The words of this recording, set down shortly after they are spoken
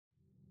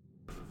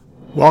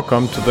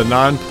Welcome to the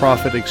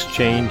Nonprofit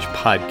Exchange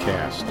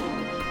Podcast.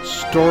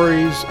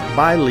 Stories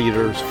by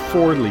leaders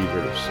for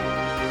leaders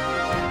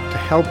to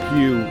help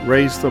you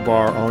raise the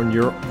bar on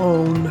your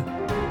own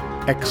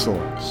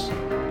excellence,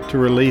 to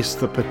release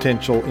the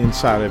potential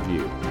inside of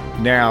you.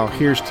 Now,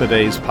 here's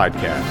today's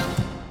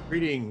podcast.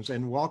 Greetings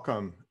and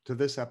welcome to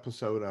this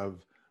episode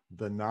of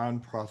the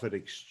Nonprofit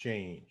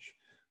Exchange.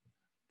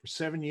 For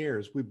 7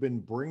 years, we've been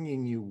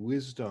bringing you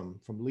wisdom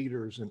from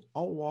leaders in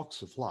all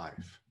walks of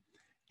life.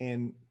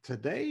 And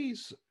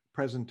today's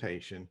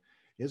presentation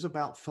is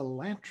about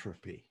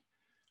philanthropy.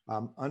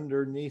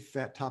 Underneath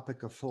that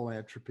topic of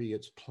philanthropy,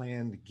 it's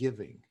planned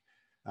giving.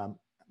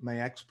 My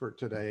expert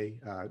today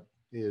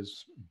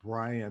is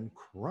Brian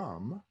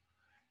Crum,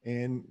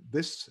 and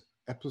this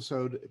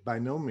episode by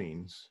no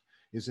means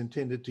is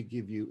intended to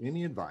give you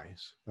any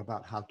advice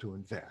about how to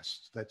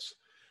invest. That's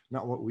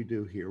not what we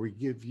do here. We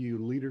give you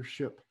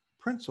leadership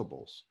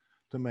principles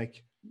to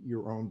make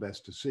your own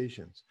best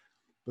decisions.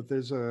 But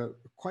there's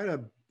quite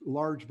a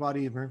large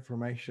body of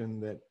information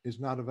that is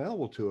not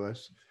available to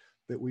us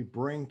that we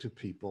bring to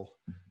people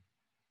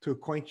to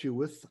acquaint you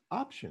with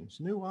options,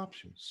 new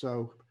options.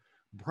 So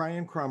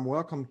Brian Crum,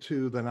 welcome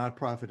to the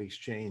Nonprofit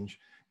Exchange.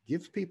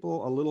 Give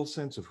people a little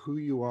sense of who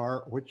you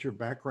are, what your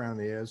background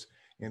is,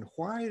 and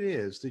why it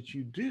is that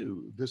you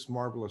do this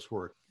marvelous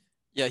work.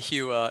 Yeah,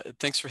 Hugh,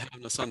 thanks for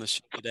having us on the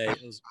show today.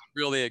 It was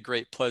really a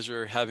great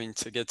pleasure having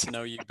to get to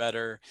know you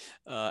better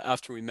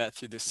after we met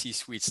through the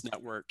C-Suites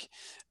network.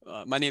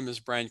 My name is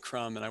Brian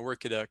Crum, and I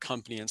work at a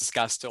company in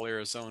Scottsdale,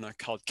 Arizona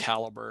called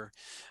Caliber.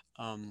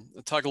 I'll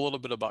talk a little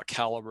bit about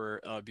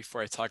Caliber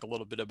before I talk a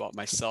little bit about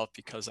myself,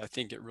 because I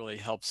think it really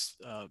helps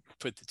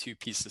put the two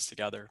pieces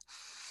together.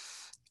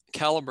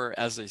 Caliber,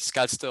 as a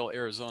Scottsdale,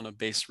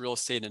 Arizona-based real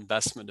estate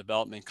investment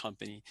development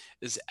company,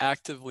 is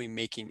actively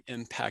making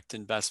impact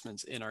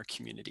investments in our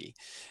community.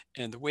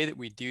 And the way that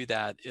we do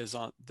that is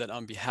on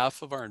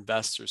behalf of our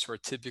investors, who are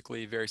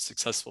typically very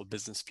successful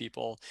business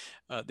people,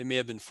 they may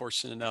have been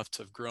fortunate enough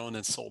to have grown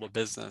and sold a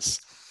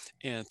business.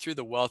 And through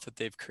the wealth that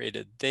they've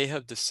created, they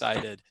have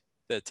decided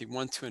that they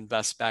want to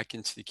invest back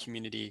into the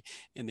community,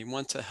 and they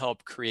want to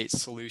help create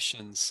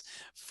solutions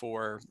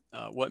for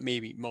what may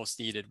be most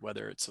needed,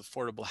 whether it's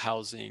affordable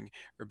housing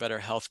or better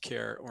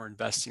healthcare or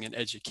investing in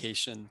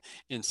education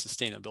and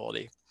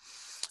sustainability.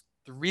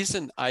 The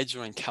reason I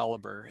joined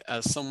Caliber,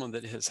 as someone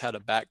that has had a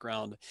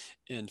background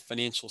in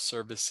financial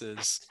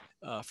services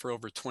for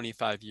over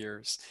 25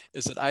 years,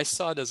 is that I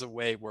saw it as a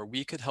way where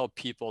we could help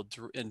people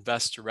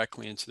invest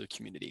directly into their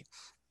community.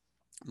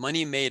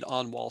 Money made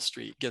on Wall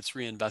Street gets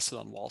reinvested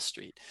on Wall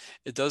Street.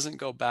 It doesn't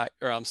go back,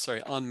 or I'm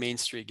sorry, on Main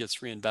Street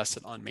gets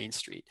reinvested on Main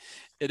Street.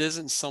 It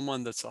isn't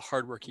someone that's a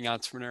hardworking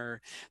entrepreneur.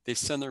 They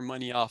send their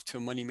money off to a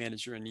money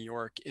manager in New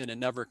York, and it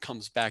never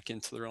comes back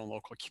into their own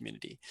local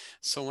community.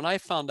 So when I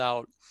found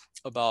out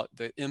about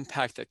the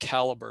impact that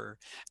Caliber,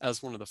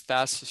 as one of the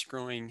fastest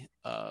growing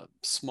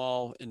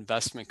small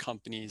investment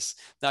companies,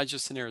 not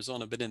just in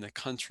Arizona, but in the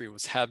country,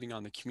 was having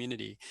on the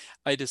community,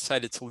 I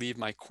decided to leave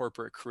my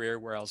corporate career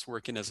where I was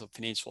working as a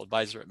financial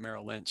advisor at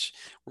Merrill Lynch,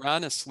 where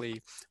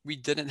honestly, we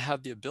didn't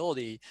have the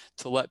ability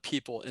to let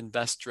people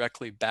invest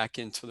directly back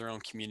into their own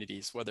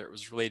communities, whether it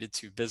was related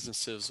to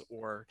businesses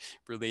or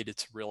related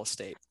to real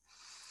estate.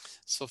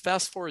 So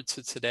fast forward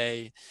to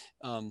today,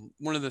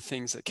 one of the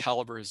things that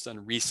Caliber has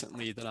done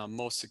recently that I'm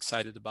most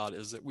excited about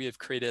is that we have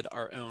created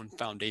our own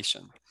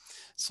foundation.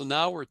 So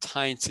now we're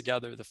tying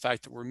together the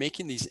fact that we're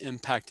making these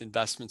impact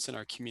investments in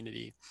our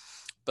community,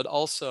 but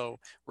also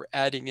we're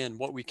adding in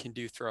what we can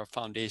do through our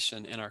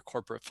foundation and our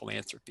corporate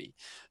philanthropy.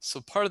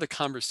 So part of the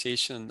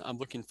conversation I'm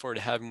looking forward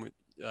to having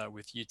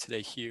with you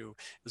today, Hugh,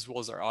 as well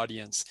as our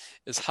audience,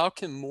 is how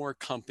can more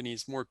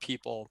companies, more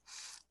people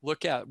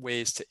look at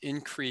ways to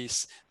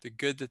increase the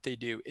good that they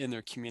do in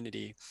their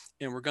community.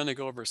 And we're going to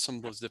go over some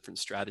of those different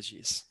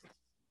strategies.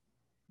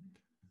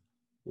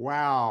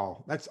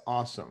 Wow, that's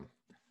awesome.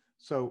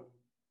 So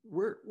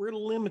we're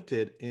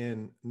limited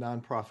in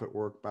nonprofit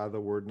work by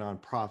the word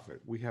nonprofit.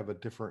 We have a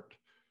different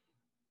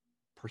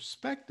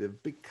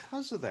perspective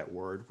because of that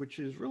word, which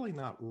is really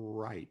not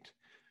right.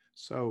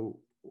 So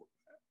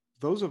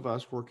those of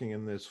us working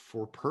in this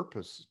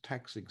for-purpose,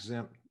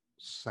 tax-exempt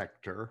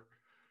sector,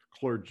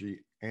 clergy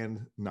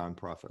and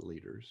nonprofit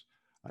leaders,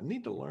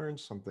 need to learn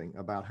something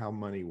about how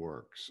money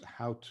works,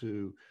 how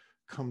to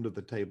come to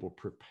the table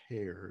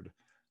prepared.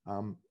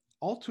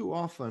 All too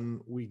often,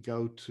 we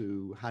go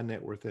to high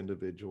net worth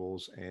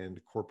individuals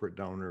and corporate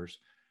donors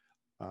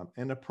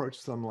and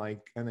approach them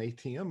like an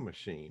ATM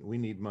machine. We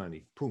need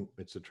money. Boom,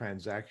 it's a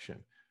transaction.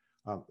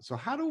 So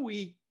how do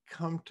we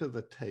come to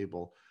the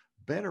table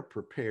better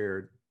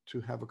prepared to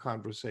have a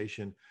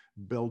conversation,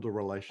 build a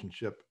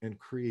relationship, and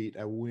create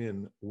a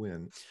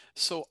win-win?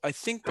 So I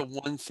think the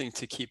one thing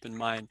to keep in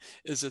mind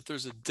is that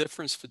there's a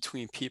difference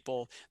between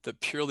people that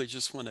purely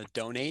just want to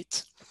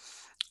donate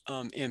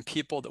and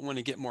people that want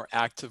to get more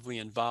actively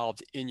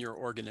involved in your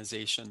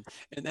organization.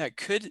 And that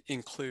could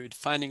include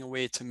finding a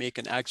way to make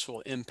an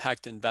actual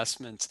impact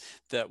investment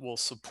that will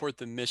support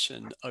the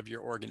mission of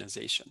your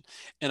organization.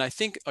 And I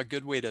think a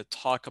good way to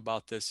talk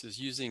about this is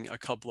using a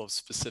couple of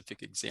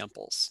specific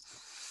examples.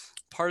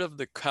 Part of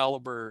the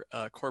Caliber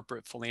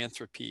corporate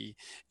philanthropy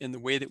in the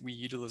way that we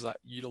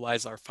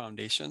utilize our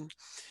foundation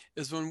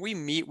is when we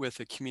meet with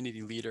a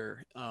community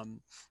leader,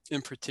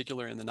 in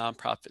particular in the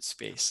nonprofit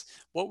space,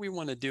 what we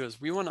want to do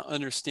is we want to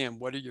understand,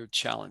 what are your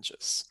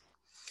challenges?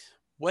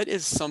 What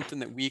is something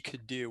that we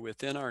could do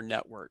within our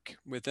network,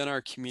 within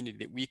our community,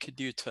 that we could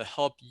do to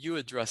help you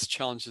address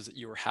challenges that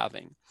you are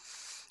having?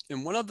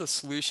 And one of the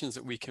solutions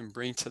that we can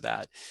bring to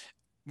that,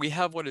 we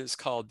have what is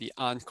called the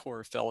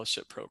Encore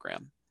Fellowship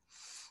Program.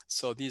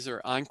 So these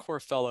are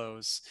Encore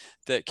Fellows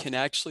that can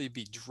actually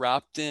be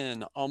dropped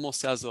in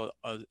almost as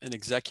an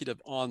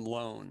executive on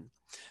loan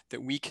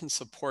that we can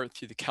support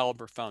through the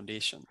Caliber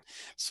Foundation.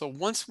 So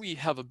once we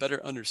have a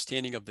better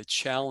understanding of the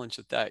challenge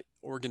that that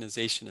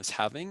organization is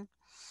having,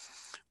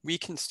 we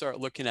can start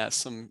looking at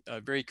some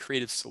very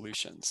creative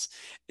solutions.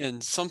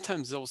 And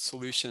sometimes those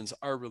solutions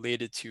are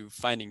related to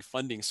finding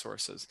funding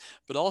sources,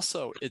 but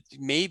also it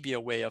may be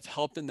a way of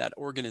helping that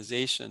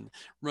organization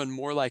run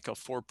more like a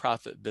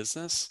for-profit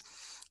business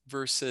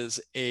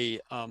versus a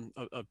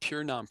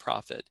pure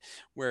nonprofit,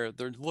 where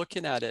they're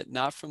looking at it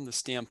not from the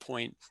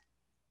standpoint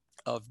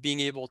of being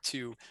able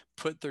to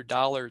put their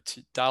dollars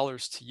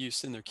to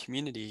use in their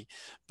community,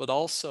 but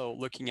also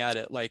looking at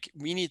it like,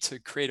 we need to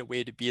create a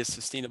way to be as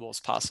sustainable as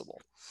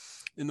possible.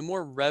 And the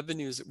more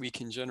revenues that we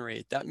can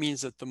generate, that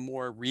means that the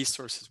more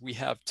resources we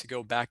have to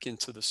go back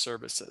into the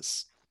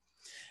services.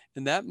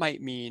 And that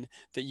might mean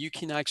that you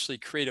can actually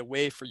create a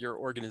way for your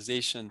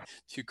organization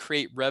to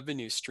create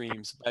revenue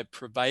streams by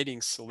providing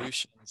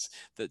solutions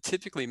that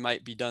typically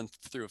might be done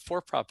through a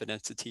for-profit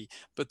entity.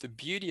 But the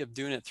beauty of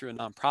doing it through a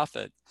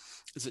nonprofit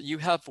is that you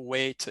have a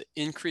way to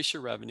increase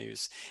your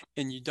revenues,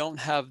 and you don't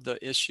have the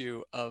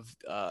issue of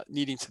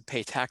needing to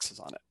pay taxes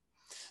on it.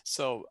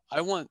 So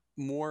I want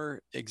more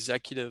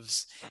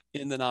executives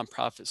in the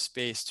nonprofit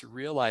space to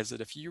realize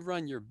that if you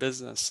run your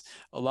business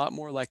a lot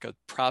more like a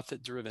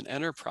profit-driven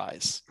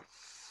enterprise,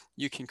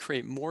 you can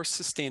create more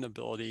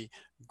sustainability,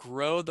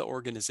 grow the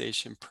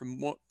organization,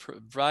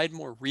 provide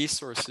more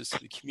resources to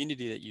the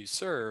community that you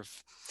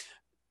serve.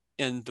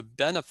 And the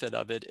benefit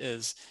of it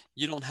is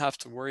you don't have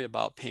to worry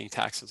about paying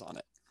taxes on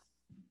it.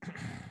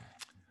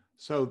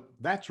 So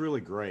that's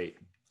really great.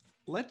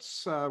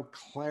 Let's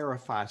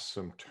clarify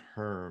some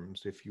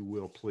terms, if you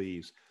will,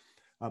 please.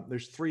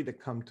 There's three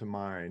that come to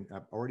mind.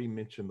 I've already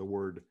mentioned the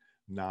word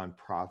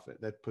nonprofit.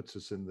 That puts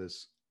us in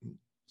this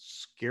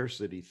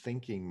scarcity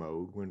thinking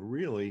mode when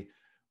really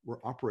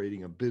we're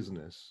operating a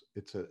business.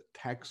 It's a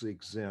tax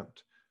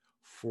exempt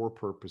for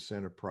purpose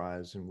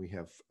enterprise, and we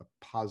have a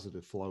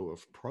positive flow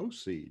of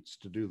proceeds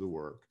to do the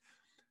work.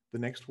 The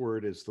next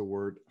word is the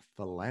word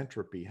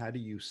philanthropy. How do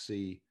you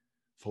see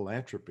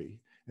philanthropy?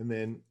 And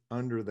then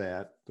under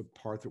that, the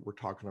part that we're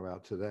talking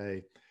about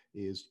today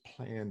is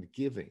planned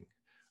giving.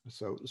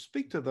 So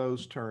speak to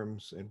those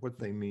terms and what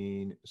they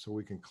mean so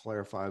we can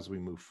clarify as we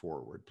move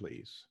forward,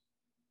 please.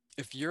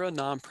 If you're a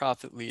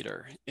nonprofit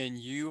leader and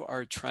you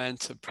are trying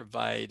to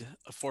provide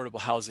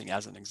affordable housing,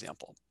 as an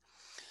example,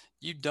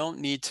 you don't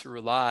need to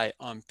rely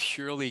on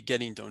purely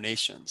getting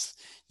donations.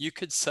 You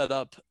could set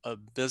up a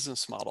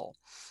business model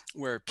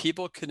where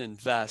people could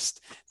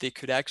invest. They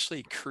could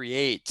actually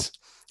create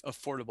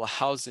affordable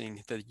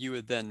housing that you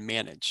would then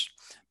manage.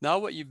 Now,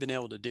 what you've been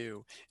able to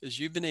do is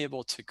you've been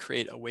able to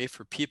create a way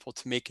for people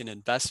to make an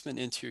investment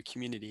into your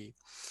community,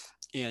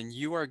 and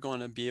you are going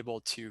to be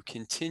able to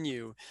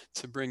continue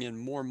to bring in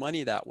more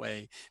money that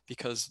way,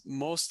 because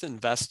most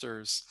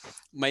investors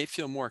might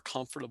feel more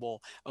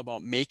comfortable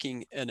about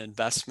making an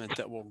investment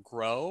that will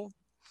grow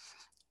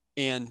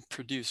and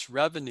produce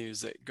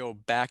revenues that go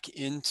back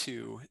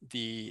into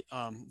the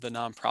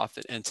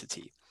nonprofit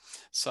entity.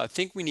 So I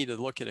think we need to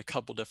look at a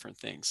couple different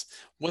things.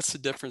 What's the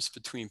difference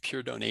between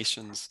pure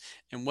donations,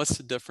 and what's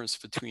the difference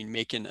between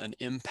making an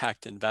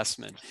impact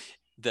investment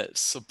that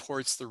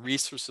supports the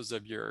resources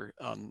of your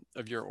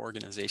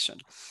organization?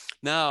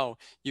 Now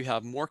you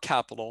have more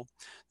capital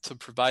to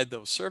provide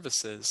those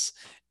services,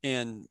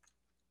 and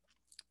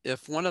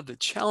if one of the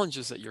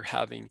challenges that you're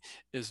having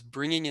is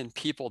bringing in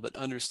people that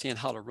understand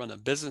how to run a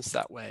business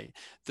that way,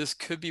 this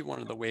could be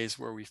one of the ways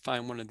where we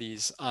find one of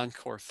these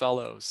Encore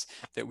Fellows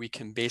that we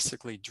can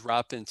basically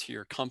drop into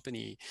your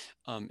company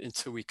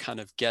until we kind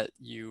of get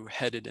you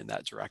headed in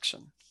that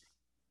direction.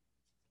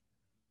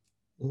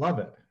 Love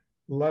it,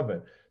 love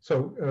it.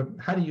 So,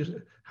 how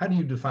do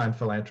you define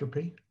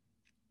philanthropy?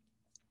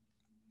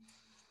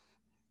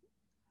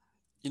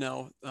 You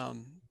know,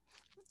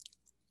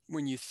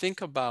 when you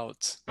think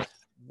about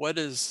what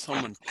is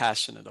someone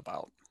passionate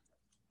about,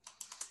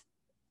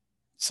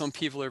 some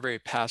people are very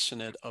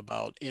passionate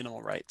about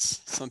animal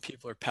rights. Some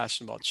people are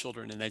passionate about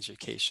children and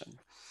education.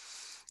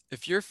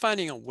 If you're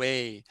finding a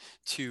way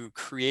to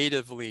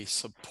creatively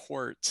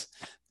support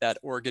that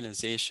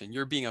organization,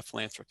 you're being a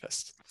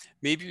philanthropist.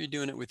 Maybe you're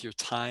doing it with your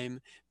time.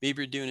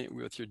 Maybe you're doing it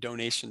with your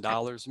donation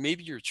dollars.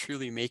 Maybe you're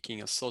truly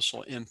making a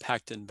social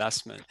impact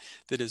investment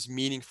that is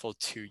meaningful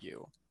to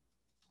you.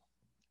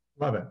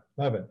 Love it,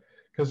 love it.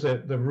 Because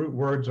the root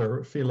words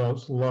are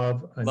philos,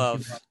 love,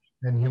 Love.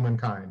 and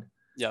humankind.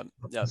 Yep.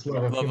 Yep. It's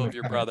love of Love of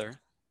your humankind.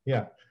 brother.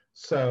 Yeah.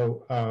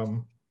 So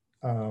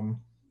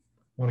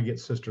want to get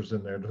sisters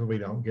in there so we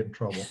don't get in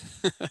trouble.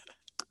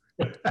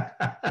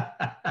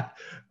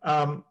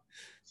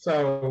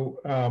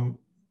 um,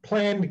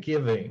 planned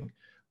giving.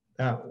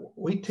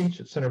 We teach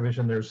at Center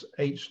Vision there's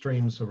 8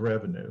 streams of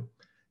revenue,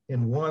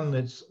 and one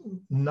that's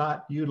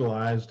not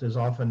utilized as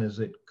often as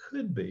it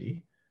could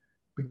be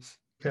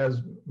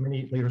because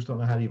many leaders don't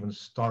know how to even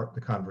start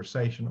the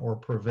conversation or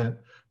present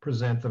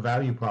the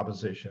value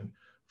proposition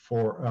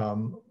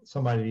for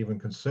somebody to even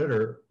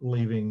consider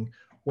leaving.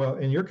 Well,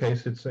 in your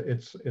case, it's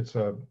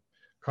a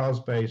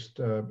cause-based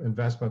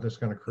investment that's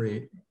going to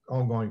create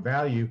ongoing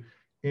value,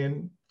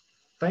 and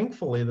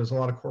thankfully, there's a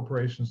lot of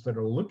corporations that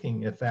are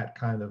looking at that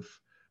kind of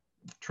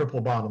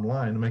triple bottom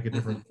line to make a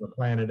difference for the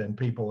planet and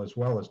people as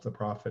well as the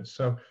profits.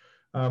 So,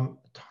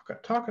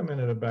 talk a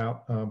minute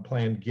about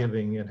planned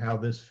giving and how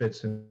this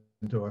fits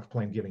into a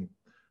planned giving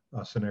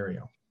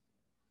scenario.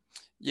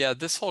 Yeah,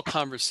 this whole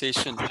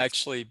conversation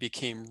actually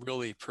became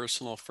really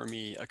personal for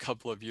me a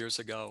couple of years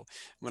ago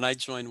when I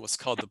joined what's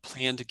called the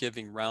Planned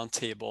Giving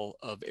Roundtable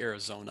of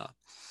Arizona.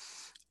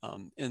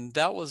 And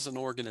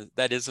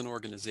that is an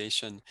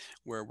organization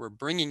where we're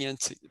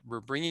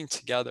bringing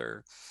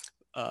together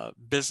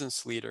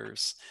business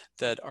leaders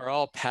that are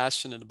all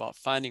passionate about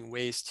finding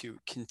ways to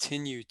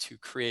continue to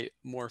create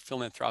more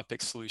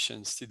philanthropic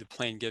solutions through the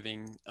planned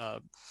giving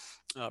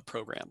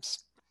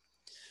programs.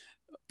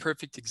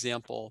 Perfect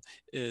example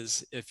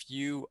is if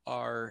you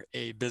are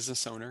a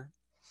business owner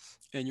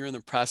and you're in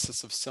the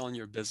process of selling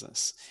your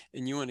business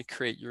and you want to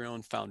create your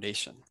own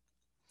foundation.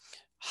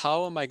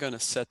 How am I going to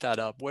set that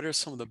up? What are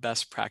some of the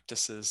best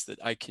practices that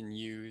I can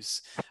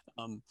use?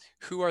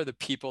 Who are the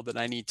people that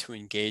I need to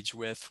engage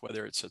with,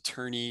 whether it's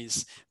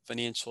attorneys,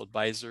 financial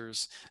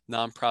advisors,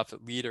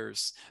 nonprofit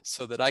leaders,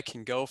 so that I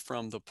can go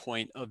from the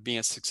point of being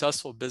a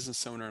successful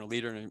business owner and a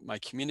leader in my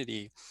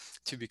community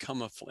to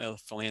become a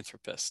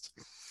philanthropist.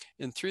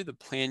 And through the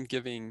Planned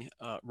Giving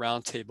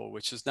Roundtable,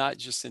 which is not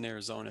just in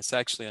Arizona, it's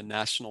actually a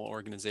national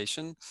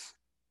organization.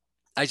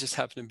 I just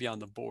happen to be on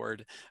the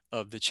board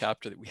of the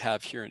chapter that we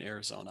have here in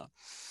Arizona.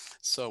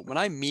 So when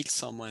I meet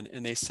someone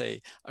and they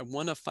say, I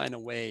want to find a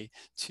way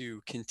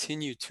to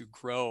continue to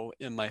grow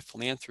in my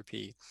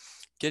philanthropy,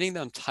 getting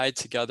them tied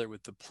together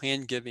with the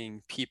planned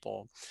giving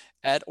people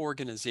at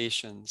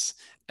organizations,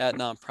 at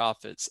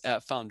nonprofits,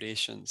 at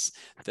foundations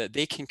that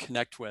they can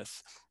connect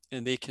with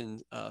and they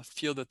can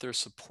feel that they're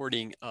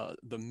supporting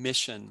the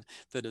mission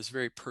that is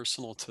very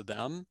personal to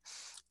them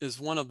is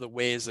one of the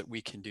ways that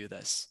we can do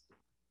this.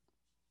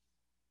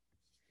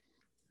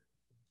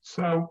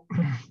 So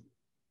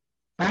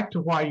back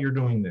to why you're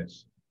doing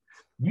this.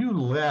 You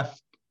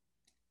left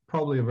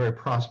probably a very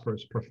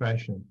prosperous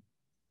profession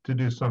to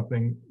do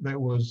something that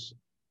was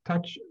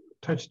touched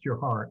your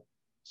heart.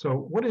 So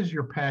what is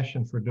your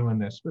passion for doing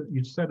this?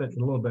 You said it a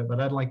little bit,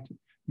 but I'd like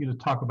you to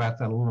talk about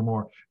that a little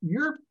more.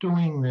 You're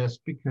doing this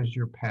because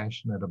you're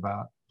passionate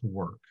about the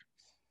work.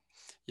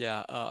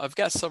 Yeah, I've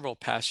got several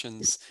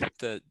passions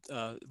that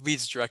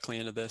leads directly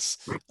into this.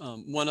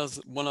 One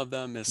of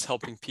them is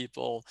helping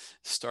people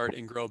start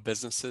and grow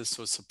businesses,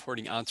 so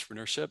supporting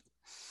entrepreneurship.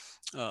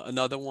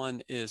 Another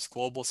one is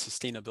global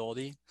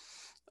sustainability.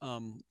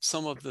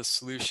 Some of the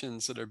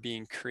solutions that are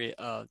being created,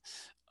 or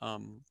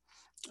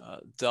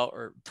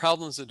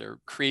problems that are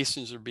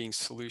creations are being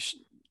solutions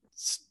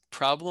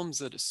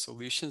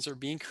are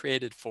being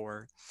created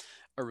for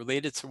are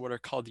related to what are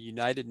called the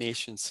United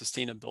Nations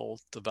Sustainable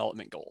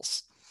Development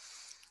Goals.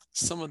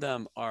 Some of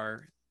them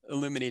are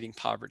eliminating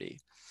poverty,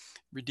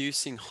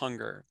 reducing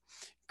hunger,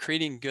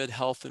 creating good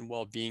health and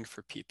well-being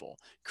for people,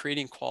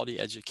 creating quality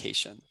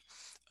education,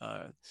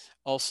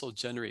 also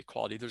gender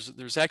equality.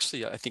 There's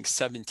actually, I think,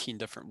 17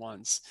 different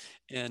ones.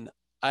 And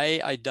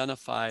I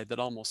identify that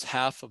almost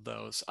half of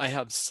those, I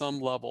have some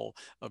level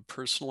of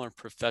personal and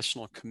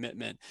professional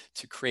commitment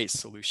to create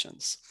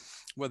solutions,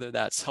 whether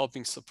that's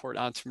helping support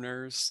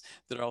entrepreneurs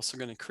that are also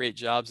going to create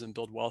jobs and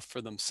build wealth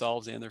for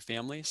themselves and their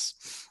families.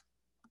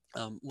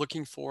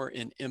 Looking for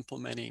and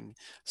implementing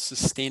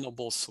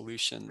sustainable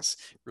solutions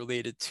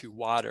related to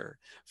water,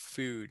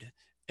 food,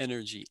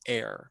 energy,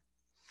 air.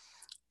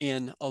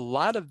 And a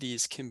lot of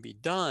these can be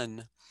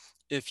done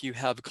if you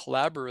have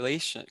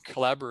collaboration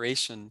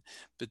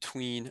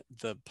between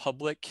the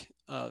public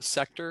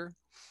sector,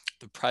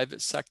 the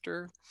private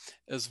sector,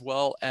 as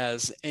well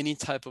as any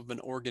type of an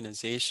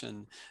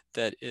organization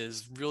that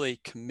is really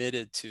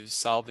committed to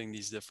solving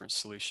these different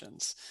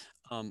solutions.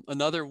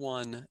 Another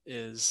one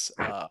is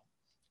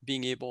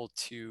being able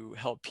to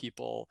help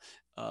people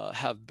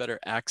have better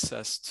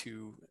access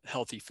to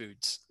healthy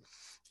foods.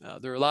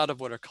 There are a lot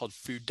of what are called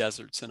food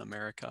deserts in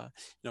America.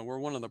 We're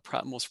one of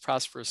the most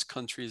prosperous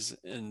countries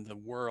in the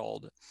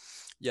world,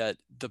 Yet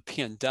the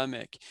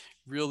pandemic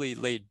really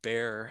laid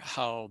bare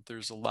how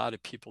there's a lot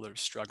of people that are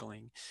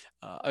struggling.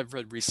 I've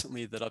read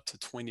recently that up to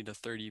 20 to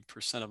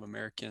 30% of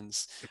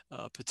Americans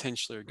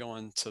potentially are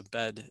going to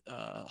bed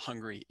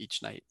hungry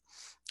each night.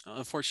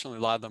 Unfortunately,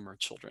 a lot of them are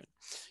children.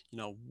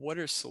 What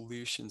are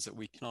solutions that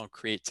we can all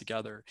create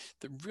together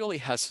that really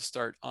has to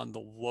start on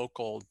the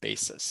local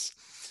basis?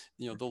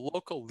 The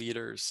local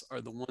leaders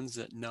are the ones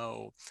that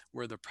know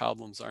where the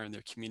problems are in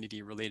their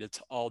community related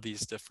to all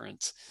these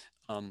different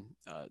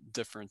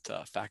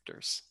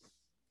factors.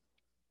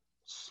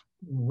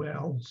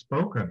 Well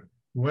spoken.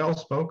 Well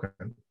spoken.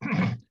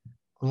 A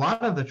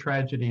lot of the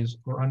tragedies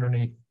are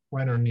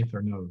right underneath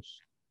our nose,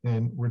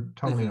 and we're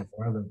totally Mhm.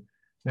 unaware of them.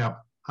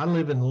 Now, I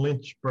live in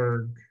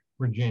Lynchburg,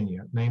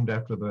 Virginia, named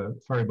after the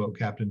ferry boat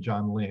captain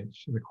John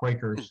Lynch. The Hmm.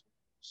 Quakers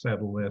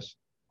settled this.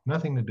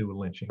 Nothing to do with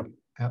lynching,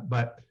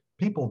 but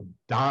people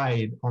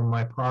died on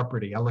my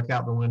property. I look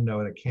out the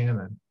window at a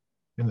cannon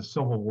in the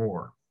Civil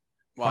War,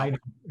 Wow. fighting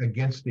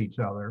against each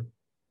other.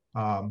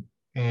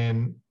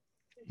 And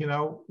you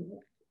know,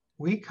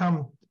 we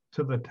come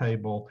to the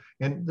table,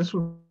 and this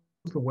was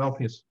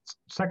the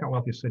second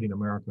wealthiest city in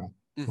America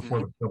Hmm. before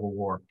the Civil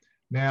War.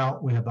 Now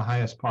we have the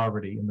highest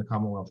poverty in the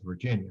Commonwealth of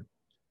Virginia,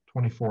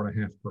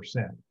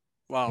 24.5%.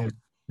 Wow.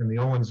 And the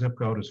Owen zip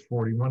code is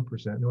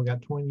 41%. And we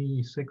got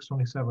 26,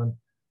 27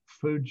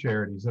 food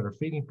charities that are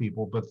feeding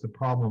people, but the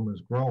problem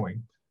is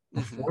growing Hmm.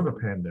 before the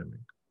pandemic.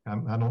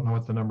 I don't know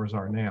what the numbers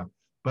are now,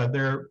 but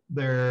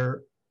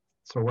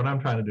so what I'm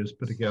trying to do is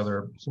put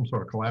together some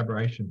sort of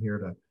collaboration here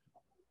to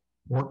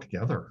work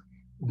together,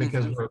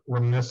 because Hmm. we're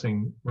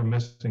missing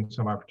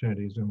some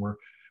opportunities, and we're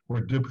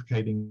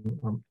duplicating,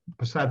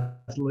 besides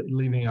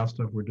leaving out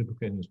stuff we're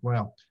duplicating as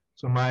well.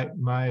 So my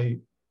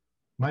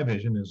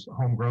vision is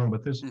homegrown,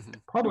 but there's Hmm.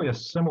 probably a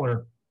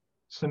similar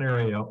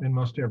scenario in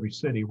most every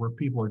city where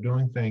people are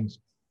doing things,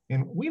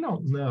 and we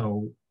don't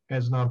know,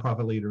 as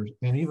nonprofit leaders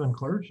and even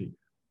clergy,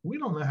 we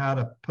don't know how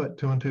to put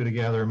two and two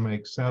together and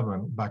make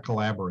seven by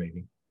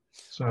collaborating.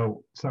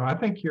 So I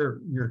think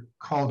your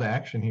call to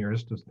action here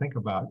is to think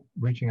about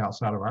reaching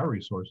outside of our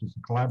resources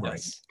and collaborating.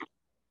 Yes.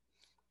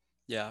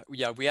 Yeah,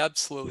 we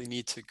absolutely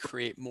need to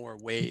create more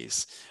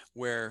ways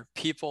where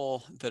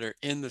people that are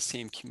in the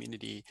same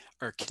community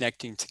are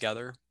connecting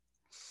together.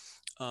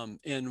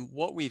 And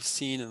what we've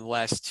seen in the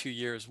last 2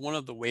 years, one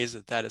of the ways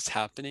that that is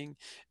happening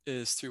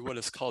is through what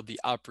is called the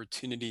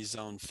Opportunity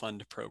Zone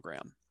Fund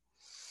program.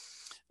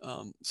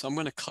 So I'm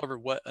going to cover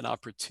what an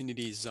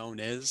opportunity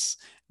zone is,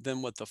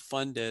 then what the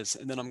fund is,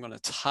 and then I'm going to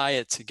tie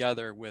it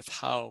together with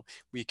how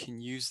we can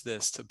use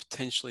this to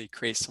potentially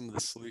create some of the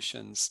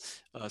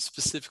solutions,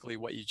 specifically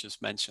what you just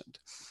mentioned,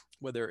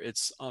 whether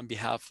it's on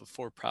behalf of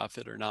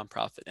for-profit or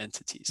nonprofit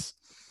entities.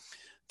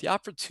 The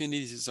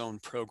Opportunity Zone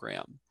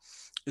program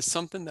is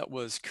something that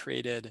was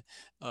created,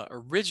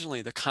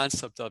 originally the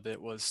concept of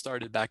it was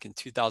started back in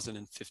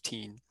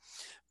 2015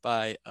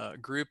 by a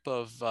group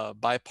of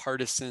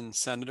bipartisan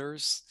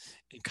senators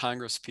and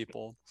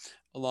congresspeople,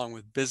 along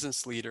with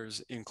business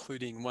leaders,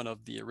 including one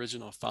of the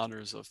original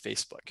founders of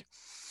Facebook.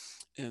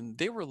 And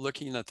they were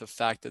looking at the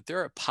fact that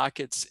there are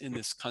pockets in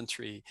this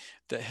country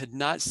that had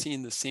not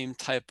seen the same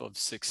type of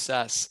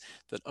success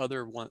that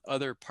other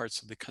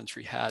parts of the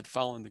country had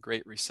following the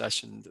Great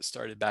Recession that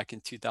started back in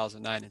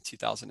 2009 and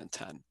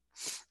 2010.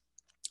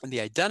 And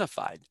they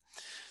identified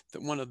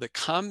that one of the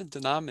common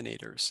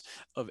denominators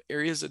of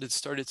areas that had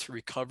started to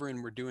recover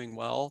and were doing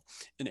well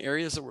and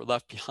areas that were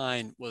left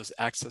behind was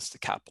access to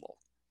capital.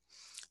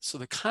 So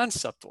the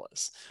concept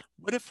was,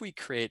 what if we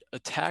create a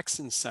tax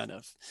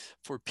incentive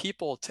for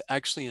people to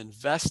actually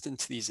invest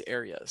into these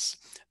areas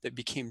that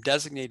became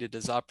designated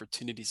as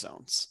opportunity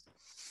zones?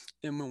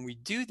 And when we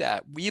do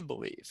that, we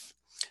believe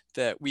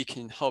that we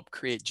can help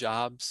create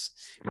jobs,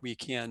 we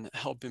can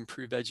help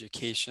improve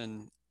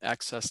education,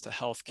 access to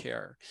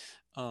healthcare.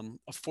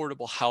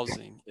 Affordable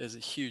housing is a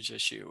huge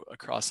issue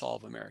across all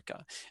of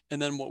America. And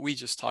then what we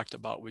just talked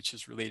about, which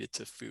is related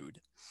to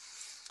food.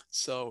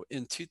 So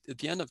at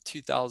the end of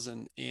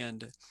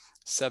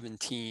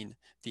 2017,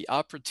 the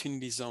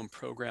Opportunity Zone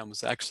program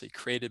was actually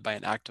created by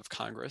an act of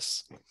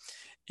Congress.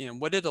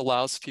 And what it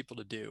allows people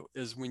to do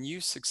is when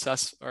you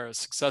are a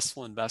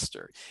successful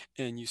investor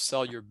and you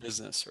sell your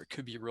business, or it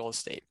could be real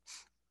estate,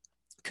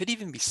 it could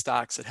even be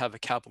stocks that have a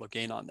capital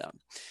gain on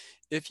them.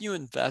 If you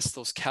invest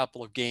those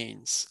capital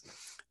gains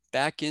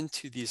back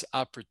into these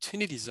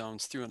opportunity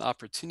zones through an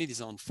opportunity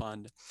zone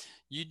fund,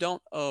 you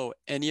don't owe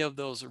any of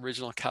those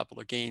original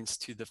capital gains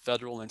to the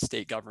federal and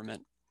state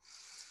government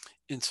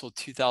until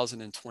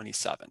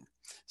 2027.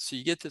 So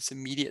you get this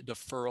immediate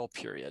deferral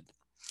period.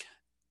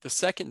 The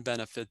second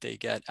benefit they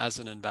get as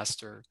an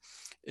investor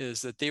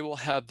is that they will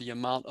have the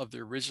amount of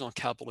their original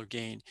capital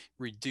gain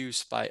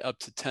reduced by up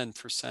to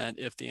 10%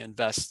 if they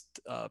invest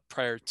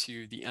prior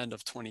to the end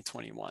of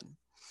 2021.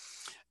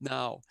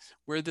 Now,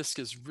 where this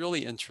gets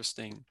really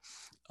interesting,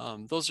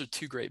 those are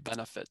two great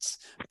benefits,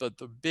 but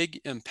the big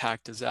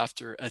impact is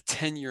after a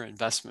 10-year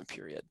investment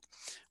period,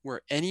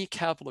 where any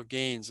capital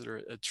gains that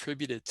are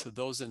attributed to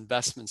those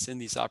investments in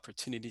these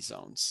opportunity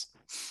zones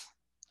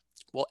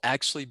will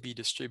actually be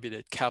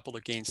distributed capital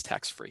gains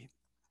tax-free.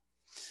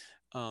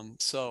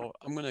 So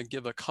I'm going to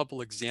give a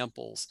couple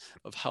examples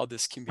of how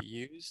this can be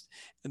used,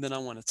 and then I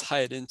want to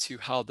tie it into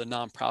how the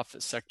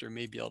nonprofit sector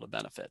may be able to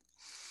benefit.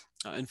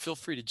 And feel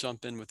free to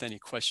jump in with any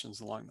questions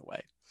along the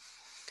way.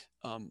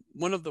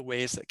 One of the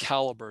ways that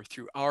Caliber,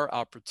 through our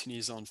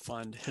Opportunity Zone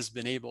Fund, has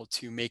been able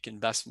to make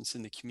investments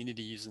in the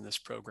community using this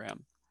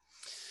program.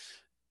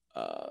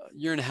 A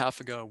year and a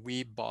half ago,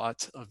 we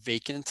bought a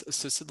vacant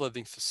assisted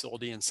living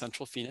facility in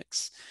Central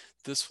Phoenix.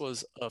 This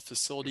was a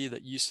facility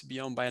that used to be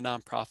owned by a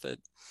nonprofit.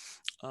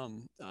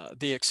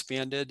 They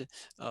expanded,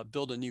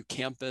 built a new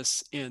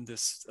campus, and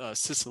this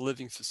assisted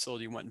living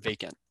facility went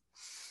vacant.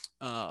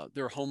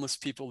 There were homeless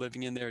people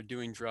living in there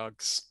doing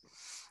drugs.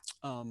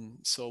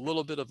 So a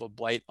little bit of a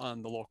blight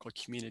on the local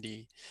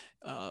community.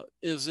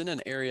 Is in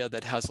an area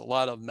that has a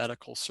lot of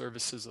medical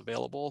services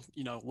available.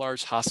 You know,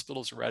 large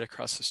hospitals are right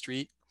across the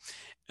street.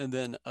 And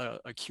then a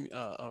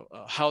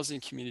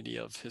housing community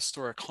of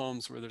historic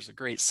homes where there's a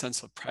great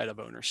sense of pride of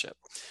ownership.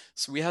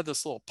 So we had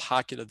this little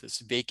pocket of this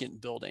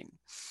vacant building.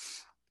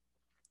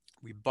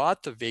 We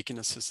bought the vacant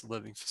assisted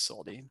living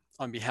facility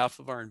on behalf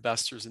of our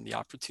investors in the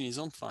Opportunity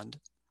Zone Fund.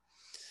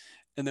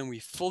 And then we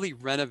fully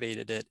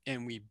renovated it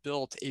and we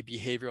built a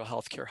behavioral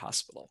health care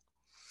hospital.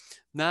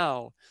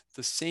 Now,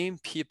 the same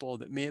people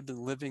that may have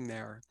been living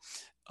there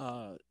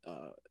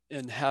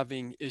and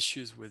having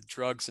issues with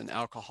drugs and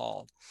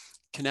alcohol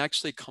can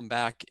actually come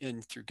back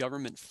and, through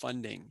government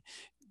funding,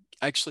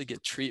 actually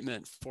get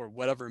treatment for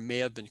whatever may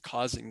have been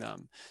causing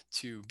them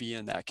to be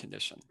in that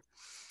condition.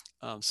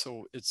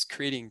 So it's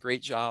creating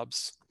great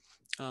jobs.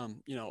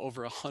 You know,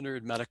 over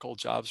 100 medical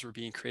jobs were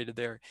being created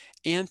there,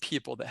 and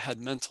people that had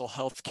mental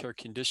health care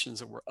conditions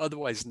that were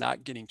otherwise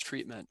not getting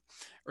treatment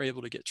are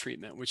able to get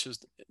treatment, which is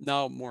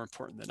now more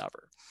important than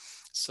ever.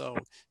 So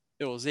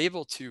it was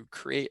able to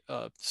create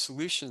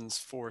solutions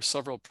for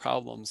several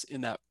problems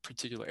in that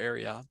particular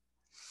area.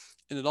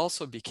 And it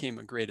also became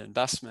a great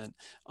investment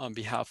on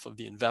behalf of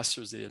the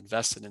investors that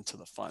invested into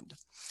the fund.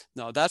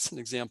 Now, that's an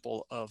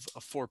example of a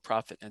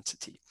for-profit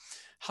entity.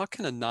 How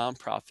can a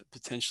nonprofit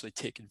potentially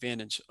take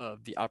advantage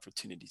of the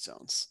opportunity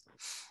zones?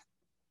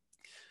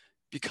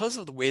 Because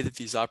of the way that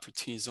these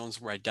opportunity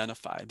zones were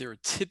identified, they were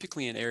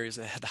typically in areas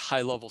that had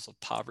high levels of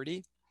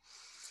poverty,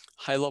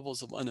 high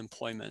levels of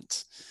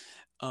unemployment.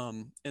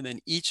 And then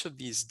each of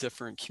these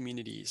different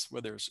communities,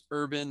 whether it's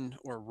urban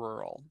or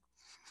rural,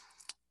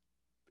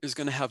 is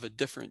going to have a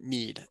different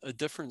need, a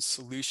different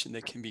solution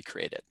that can be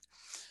created.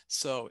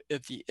 So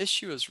if the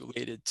issue is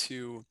related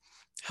to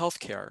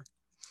healthcare,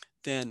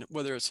 then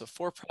whether it's a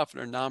for-profit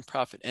or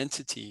nonprofit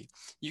entity,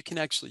 you can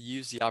actually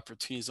use the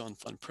Opportunity Zone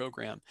Fund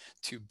program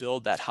to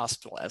build that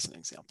hospital, as an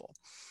example.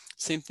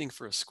 Same thing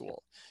for a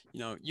school.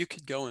 You know, you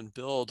could go and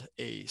build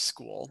a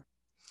school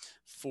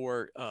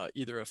for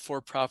either a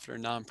for-profit or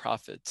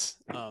nonprofit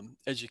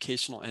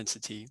educational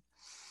entity,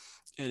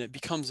 and it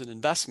becomes an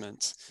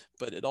investment,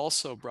 but it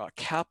also brought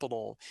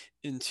capital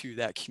into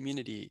that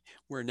community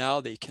where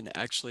now they can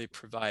actually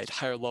provide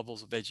higher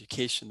levels of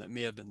education that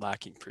may have been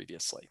lacking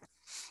previously.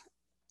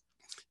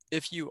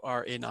 If you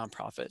are a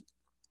nonprofit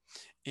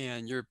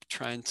and you're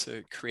trying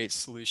to create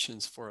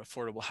solutions for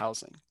affordable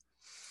housing,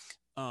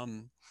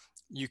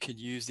 you could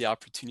use the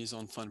Opportunity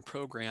Zone Fund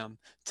program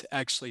to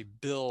actually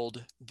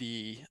build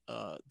the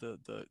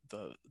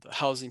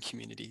housing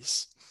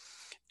communities.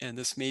 And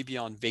this may be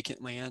on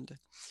vacant land.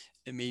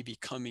 It may be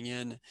coming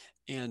in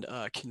and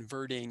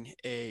converting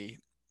a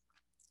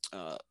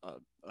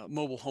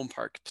mobile home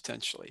park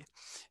potentially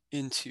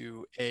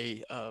into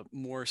a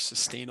more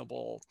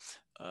sustainable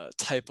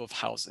type of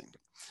housing.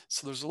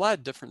 So there's a lot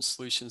of different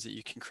solutions that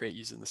you can create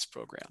using this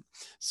program.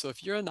 So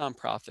if you're a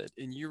nonprofit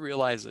and you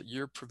realize that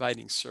you're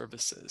providing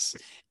services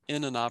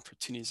in an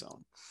opportunity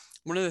zone,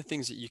 one of the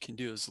things that you can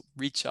do is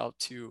reach out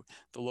to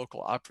the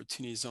local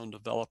Opportunity Zone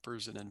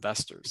developers and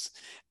investors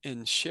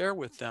and share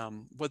with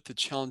them what the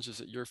challenges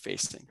that you're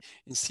facing,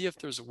 and see if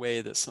there's a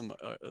way that some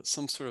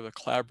sort of a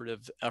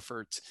collaborative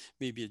effort,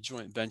 maybe a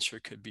joint venture,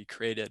 could be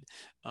created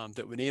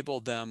that would enable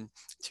them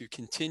to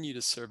continue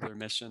to serve their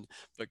mission,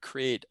 but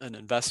create an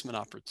investment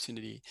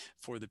opportunity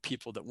for the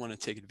people that want to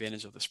take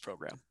advantage of this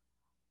program.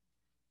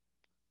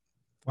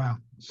 Wow.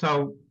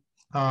 So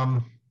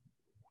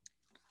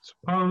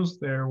suppose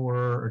there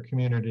were a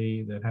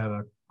community that had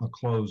a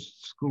closed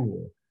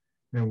school,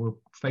 and we're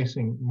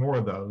facing more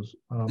of those.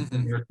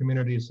 And there are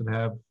communities that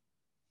have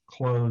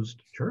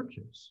closed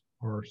churches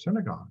or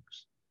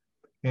synagogues.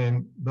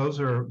 And those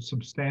are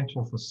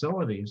substantial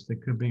facilities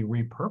that could be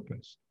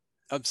repurposed.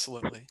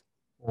 Absolutely.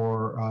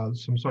 Or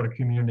some sort of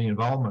community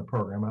involvement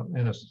program.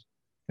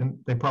 And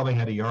they probably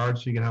had a yard,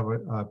 so you could have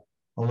a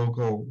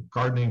local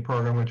gardening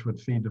program which would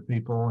feed the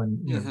people, and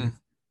you know,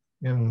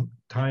 and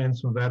tie in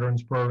some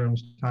veterans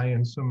programs, tie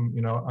in some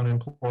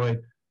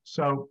unemployed.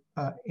 So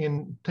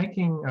in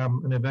taking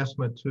an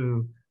investment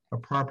to a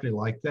property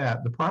like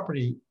that, the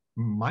property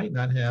might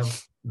not have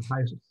the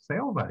highest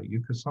sale value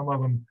because some of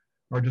them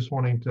are just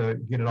wanting to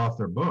get it off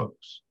their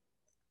books.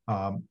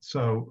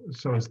 So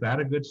is that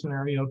a good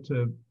scenario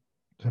to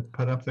to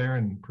put up there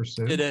and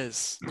pursue? It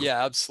is.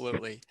 Yeah,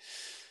 absolutely.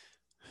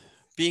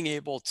 Being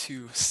able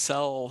to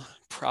sell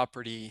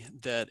property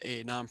that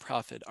a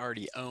nonprofit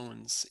already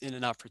owns in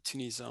an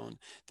opportunity zone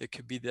that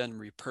could be then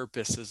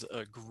repurposed is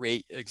a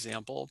great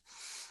example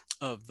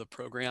of the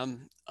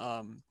program.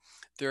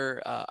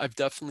 I've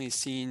definitely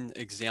seen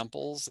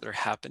examples that are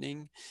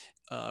happening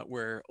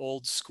where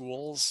old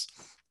schools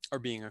are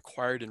being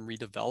acquired and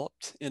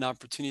redeveloped in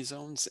opportunity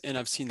zones, and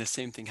I've seen the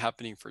same thing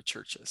happening for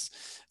churches.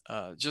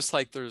 Just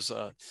like there's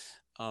a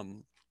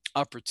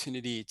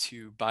opportunity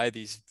to buy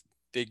these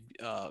big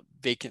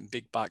vacant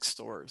big box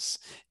stores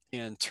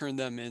and turn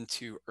them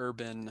into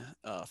urban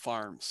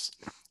farms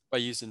by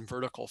using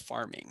vertical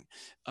farming.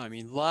 I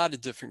mean, a lot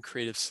of different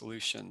creative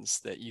solutions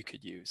that you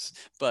could use.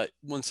 But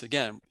once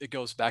again, it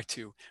goes back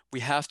to we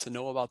have to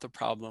know about the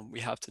problem,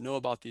 we have to know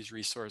about these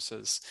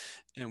resources,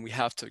 and we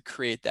have to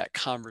create that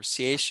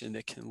conversation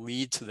that can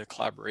lead to the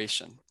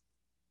collaboration.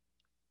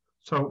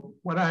 So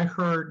what I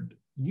heard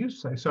you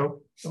say,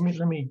 so let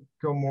me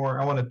go more.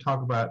 I want to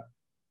talk about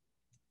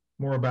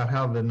more about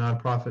how the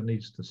nonprofit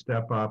needs to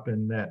step up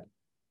and that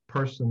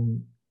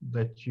person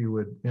that you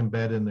would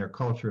embed in their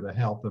culture to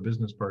help the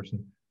business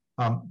person.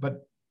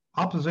 But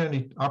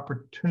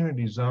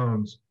opportunity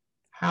zones,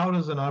 how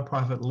does a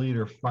nonprofit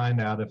leader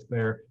find out if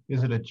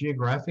is it a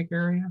geographic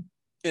area?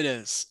 It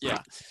is,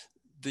 yeah.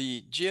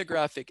 The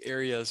geographic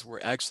areas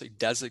were actually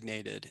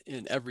designated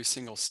in every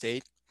single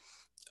state.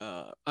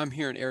 I'm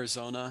here in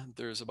Arizona.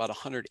 There's about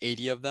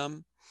 180 of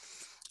them.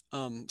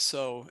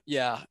 So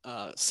yeah,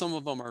 some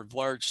of them are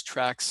large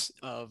tracts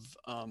of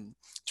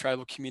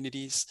tribal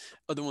communities.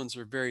 Other ones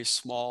are very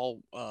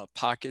small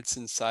pockets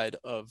inside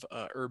of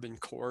urban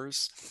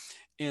cores.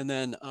 And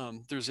then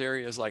there's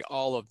areas like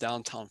all of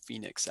downtown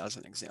Phoenix, as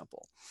an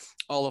example,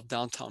 all of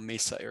downtown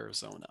Mesa,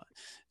 Arizona.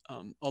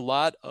 A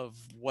lot of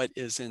what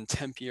is in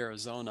Tempe,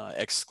 Arizona,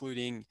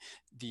 excluding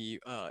the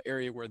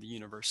area where the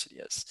university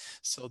is.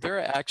 So there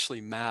are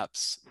actually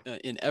maps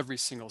in every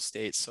single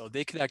state. So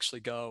they could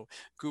actually go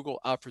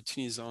Google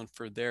Opportunity Zone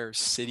for their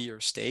city or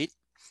state.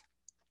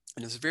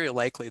 And it's very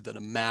likely that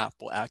a map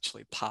will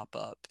actually pop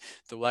up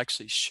that will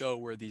actually show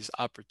where these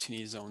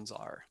opportunity zones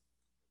are.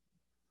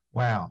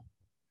 Wow.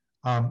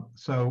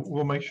 So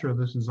we'll make sure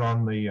this is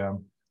on the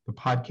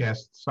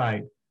podcast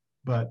site.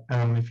 But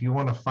if you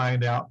want to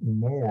find out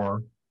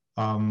more,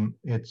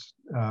 it's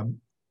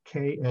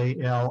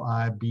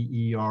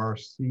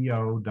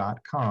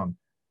KALIBERCO.com,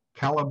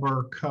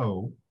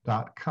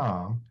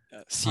 caliberco.com.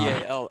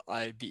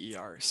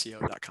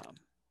 CALIBERCO.com.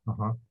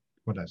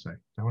 What did I say?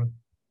 That one?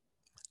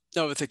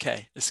 No, it's a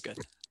K. It's good.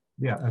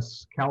 Yeah,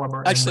 that's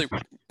Caliber. Actually,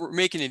 we're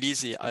making it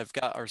easy. I've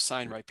got our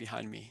sign right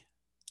behind me.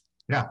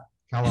 Yeah,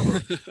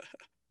 Caliber.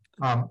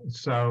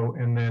 So,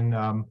 and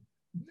then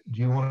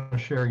do you want to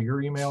share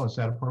your email? Is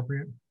that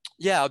appropriate?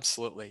 Yeah,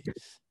 absolutely.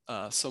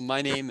 So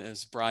my name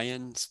is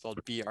Brian,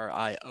 spelled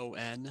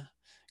BRION,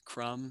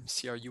 Crum,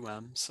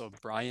 CRUM. So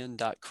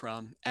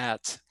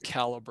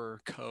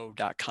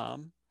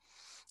brian.crum@caliberco.com.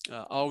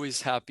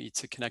 Always happy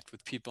to connect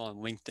with people on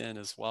LinkedIn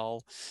as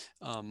well.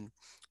 You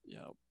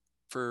know,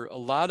 for a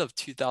lot of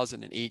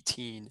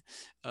 2018,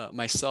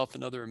 myself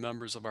and other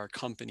members of our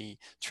company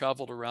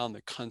traveled around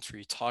the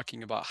country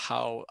talking about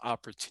how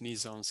opportunity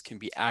zones can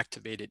be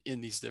activated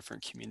in these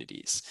different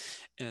communities.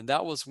 And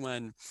that was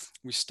when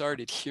we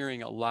started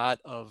hearing a lot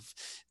of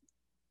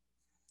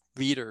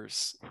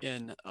leaders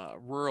in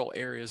rural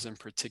areas in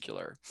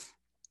particular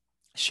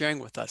sharing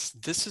with us,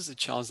 this is a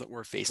challenge that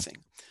we're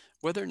facing.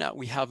 Whether or not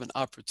we have an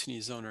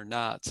opportunity zone or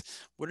not,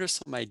 what are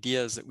some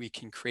ideas that we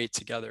can create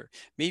together?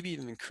 Maybe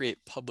even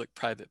create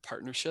public-private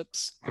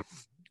partnerships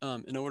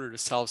in order to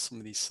solve some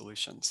of these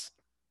solutions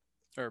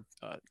or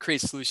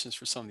create solutions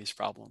for some of these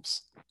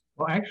problems.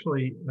 Well,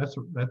 actually, that's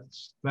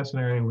an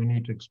area we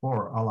need to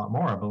explore a lot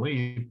more, I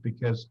believe,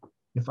 because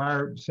if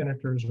our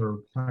senators or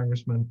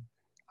congressmen,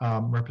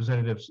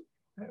 representatives,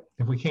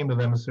 if we came to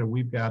them and said,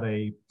 we've got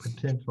a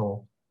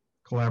potential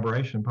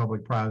collaboration,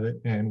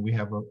 public-private, and we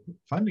have a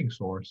funding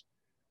source,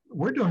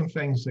 we're doing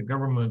things that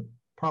government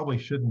probably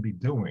shouldn't be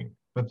doing,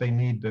 but they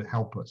need to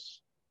help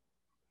us.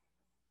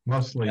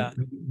 Mostly, yeah.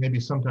 Maybe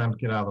sometimes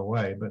get out of the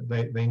way, but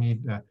they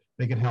need,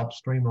 they can help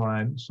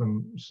streamline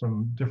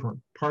some different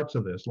parts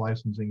of this,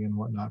 licensing and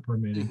whatnot,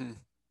 permitting. Mm-hmm.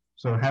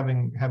 So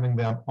having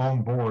them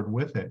on board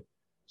with it.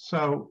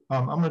 So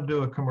I'm going to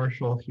do a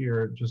commercial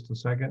here just a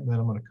second, and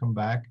then I'm going to come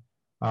back.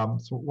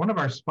 So one of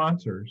our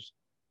sponsors,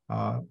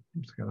 I'm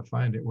just got to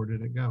find it. Where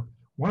did it go?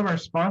 One of our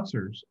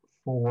sponsors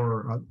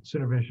for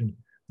CenterVision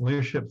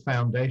Leadership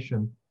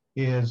Foundation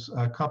is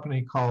a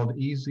company called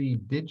Easy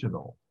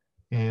Digital,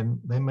 and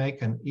they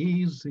make an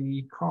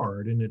easy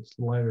card, and it's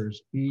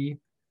letters E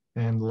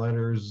and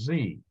letters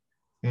Z.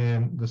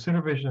 And the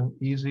CenterVision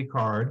Easy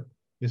Card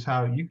is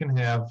how you can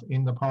have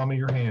in the palm of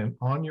your hand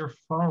on your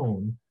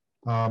phone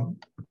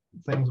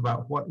things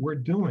about what we're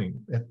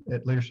doing at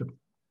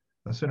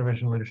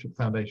CenterVision Leadership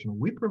Foundation.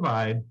 We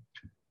provide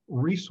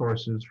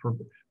resources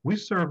we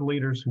serve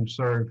leaders who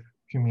serve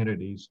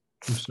communities,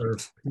 who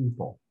serve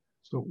people.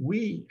 So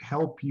we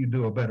help you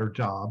do a better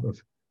job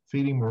of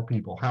feeding more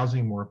people,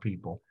 housing more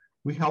people.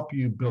 We help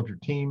you build your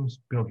teams,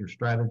 build your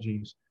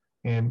strategies,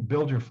 and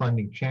build your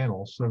funding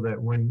channels so that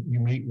when you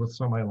meet with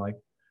somebody like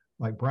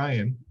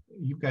Brian,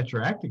 you've got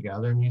your act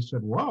together and you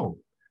said, whoa,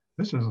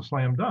 this is a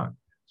slam dunk.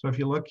 So if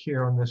you look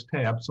here on this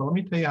tab, so let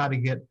me tell you how to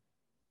get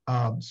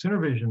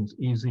CenterVision's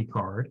Easy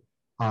Card.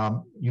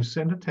 You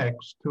send a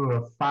text to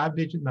a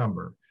 5-digit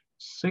number,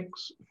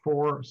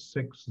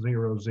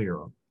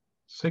 64600.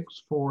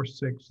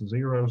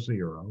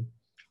 64600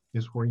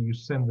 is where you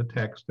send the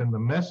text. And the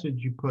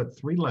message, you put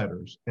 3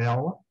 letters,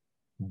 LDR.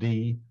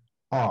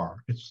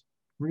 It's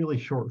really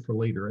short for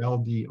leader,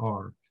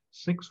 LDR.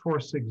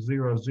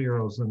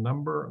 64600 is the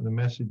number. The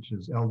message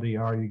is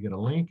LDR. You get a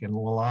link, and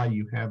voila,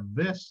 you have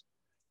this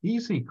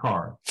Easy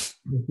Card.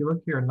 If you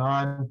look here,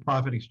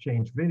 nonprofit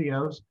exchange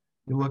videos,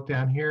 you look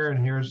down here,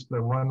 and here's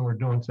the one we're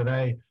doing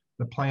today,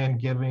 the Planned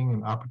Giving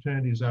and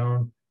Opportunity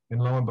Zone. And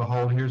lo and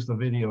behold, here's the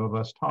video of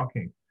us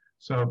talking.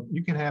 So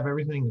you can have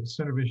everything that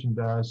CenterVision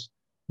does.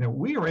 Now,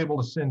 we are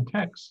able to send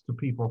texts to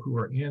people who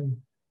are in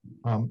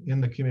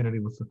the community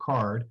with the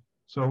card.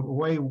 So the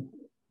way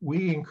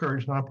we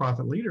encourage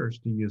nonprofit leaders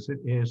to use it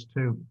is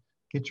to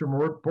get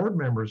your board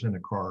members in a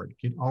card,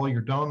 get all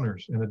your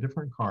donors in a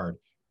different card,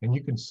 and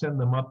you can send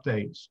them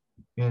updates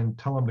and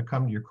tell them to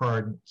come to your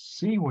card and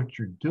see what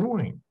you're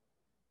doing.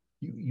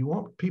 You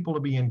want people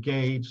to be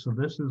engaged, so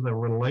this is a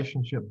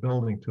relationship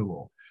building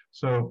tool.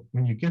 So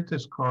when you get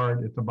this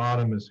card, at the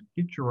bottom is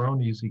get your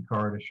own Easy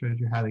Card. It shows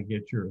you how to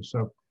get yours.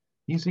 So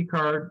Easy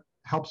Card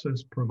helps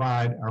us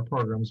provide our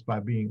programs by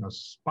being a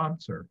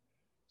sponsor.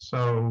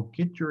 So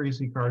get your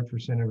Easy Card for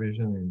CenterVision,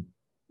 and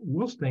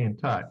we'll stay in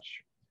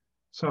touch.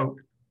 So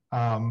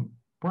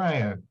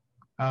Brian,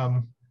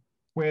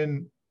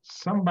 when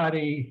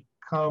somebody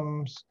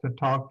comes to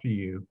talk to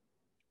you,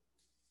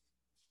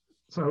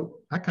 so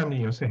I come to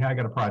you and say, hey, I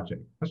got a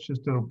project. Let's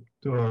just do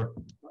a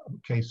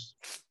case,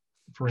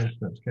 for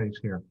instance, case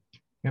here.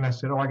 And I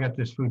said, oh, I got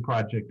this food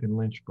project in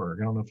Lynchburg.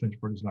 I don't know if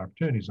Lynchburg is an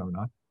opportunity zone or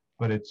not,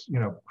 but it's,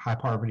 high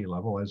poverty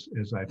level, as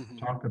I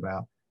talked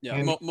about. Yeah,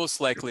 and, most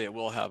likely it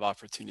will have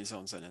opportunity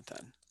zones in it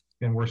then.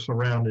 And we're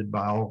surrounded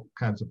by all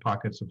kinds of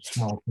pockets of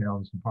small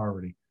towns and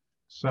poverty.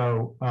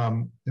 So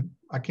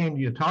I came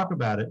to you to talk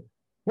about it.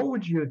 What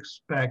would you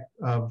expect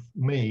of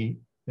me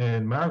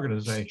and my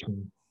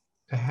organization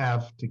to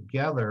have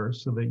together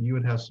so that you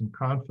would have some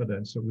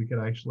confidence that we could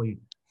actually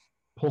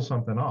pull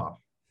something off?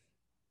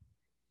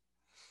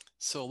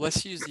 So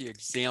let's use the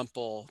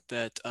example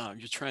that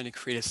you're trying to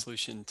create a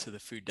solution to the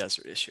food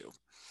desert issue.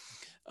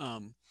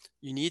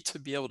 You need to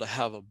be able to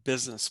have a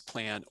business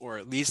plan, or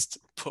at least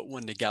put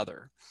one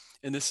together.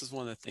 And this is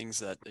one of the things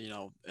that,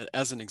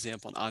 as an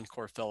example, an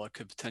Encore fellow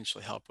could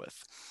potentially help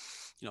with.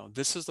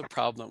 This is the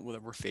problem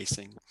that we're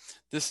facing.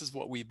 This is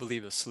what we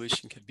believe a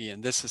solution could be,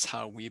 and this is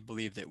how we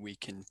believe that we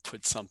can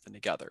put something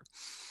together.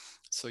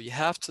 So you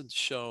have to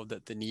show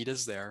that the need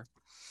is there,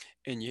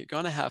 and you're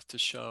going to have to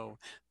show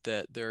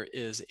that there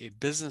is a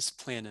business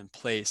plan in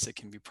place that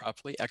can be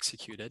properly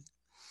executed.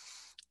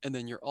 And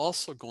then you're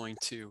also going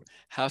to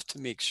have to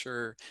make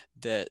sure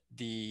that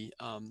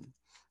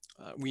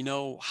we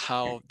know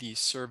how these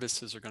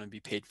services are going to be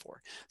paid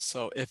for.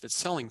 So if it's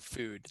selling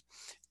food,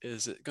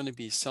 is it going to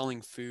be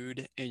selling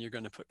food and you're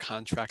going to put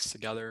contracts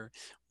together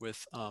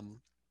with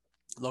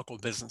local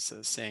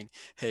businesses saying,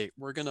 hey,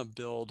 we're going to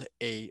build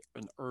an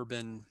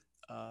urban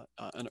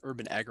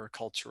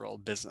agricultural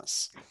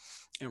business,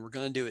 and we're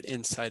going to do it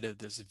inside of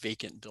this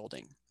vacant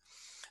building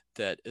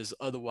that is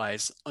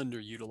otherwise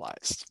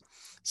underutilized.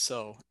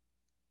 So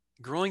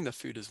growing the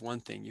food is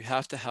one thing. You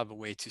have to have a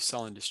way to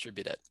sell and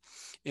distribute it.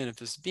 And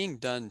if it's being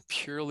done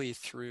purely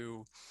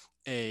through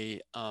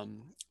a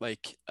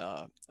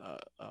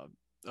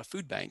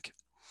food bank,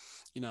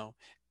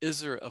 is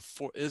there a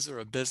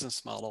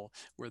business model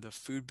where the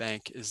food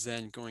bank is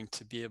then going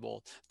to be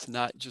able to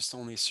not just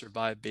only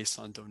survive based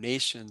on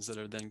donations that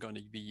are then going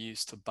to be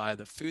used to buy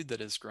the food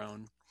that is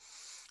grown,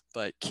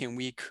 but can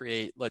we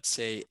create, let's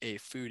say, a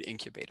food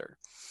incubator,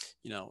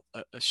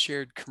 a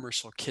shared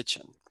commercial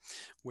kitchen,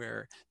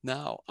 where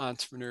now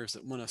entrepreneurs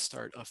that want to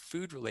start a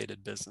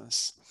food-related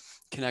business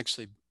can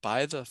actually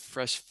buy the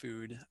fresh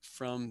food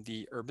from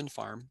the urban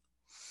farm.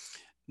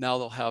 Now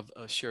they'll have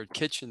a shared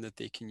kitchen that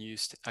they can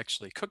use to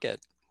actually cook it.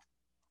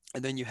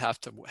 And then you have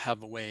to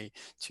have a way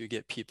to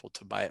get people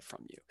to buy it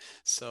from you.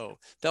 So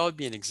that would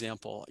be an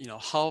example.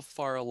 How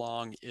far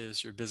along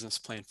is your business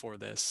plan for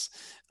this?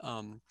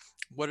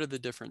 What are the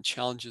different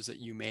challenges that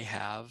you may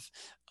have?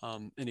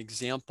 An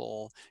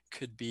example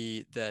could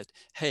be that,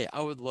 hey,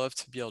 I would love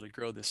to be able to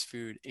grow this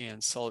food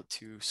and sell it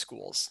to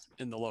schools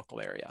in the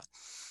local area.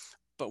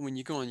 But when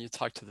you go and you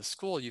talk to the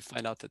school, you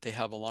find out that they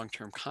have a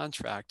long-term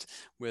contract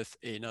with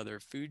another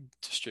food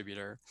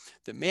distributor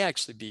that may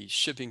actually be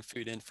shipping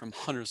food in from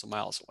hundreds of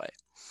miles away.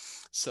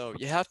 So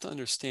you have to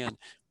understand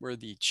where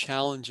the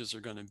challenges are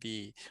going to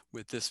be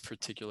with this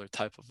particular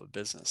type of a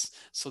business.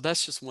 So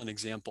that's just one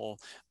example.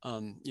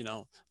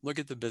 Look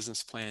at the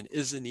business plan.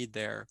 Is the need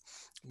there?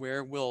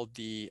 Where will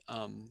the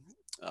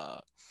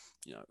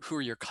who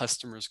are your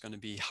customers going to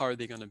be? How are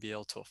they going to be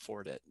able to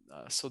afford it?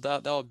 So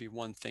that would be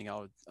one thing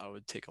I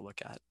would take a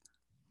look at.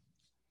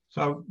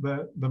 So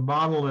the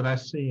model that I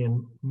see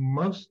in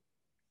most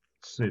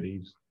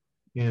cities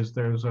is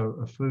there's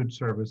a food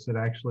service that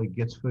actually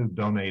gets food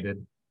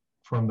donated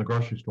from the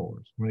grocery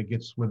stores. When it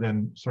gets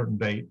within certain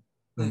date,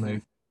 then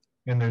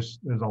Mm-hmm. and there's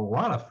a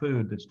lot of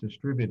food that's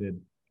distributed,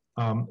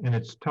 and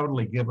it's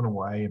totally given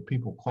away, and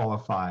people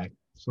qualify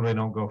so they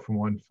don't go from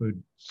one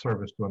food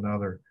service to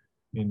another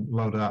and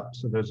load up.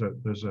 So there's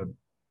a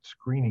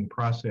screening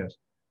process,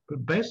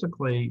 but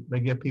basically they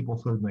give people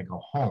food and they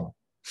go home.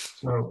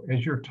 So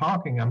as you're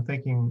talking, I'm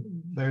thinking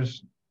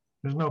there's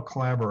no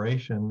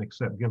collaboration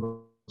except give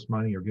us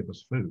money or give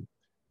us food.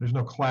 There's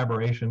no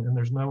collaboration, and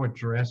there's no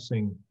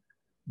addressing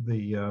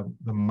the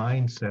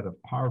mindset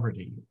of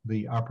poverty,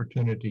 the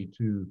opportunity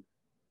to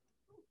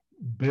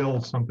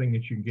build something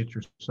that you can get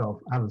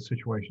yourself out of the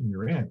situation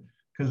you're in.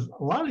 Because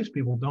a lot of these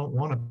people don't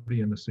want to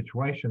be in the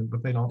situation,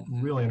 but they don't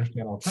really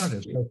understand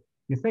alternatives. So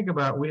you think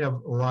about, we have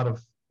a lot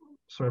of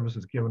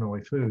services giving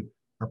away food.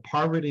 Our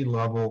poverty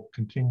level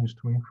continues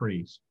to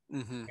increase.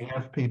 Mm-hmm. We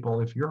have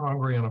people, if you're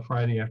hungry on a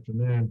Friday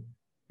afternoon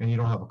and you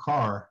don't have a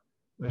car,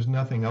 there's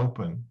nothing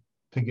open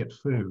to get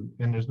food,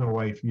 and there's no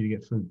way for you to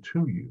get food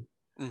to you.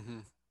 Mm-hmm.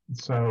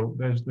 So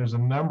there's a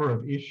number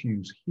of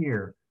issues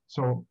here.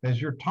 So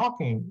as you're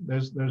talking,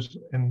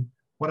 and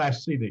what I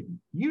see that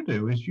you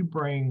do is you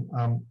bring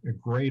a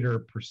greater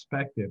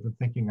perspective of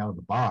thinking out of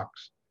the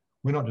box.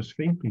 We don't just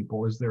feed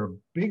people. Is there a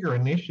bigger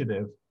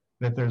initiative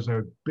that there's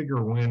a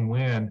bigger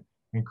win-win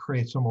and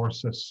creates a more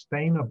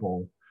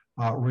sustainable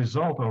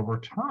result over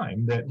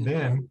time that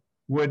then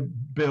would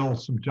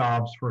build some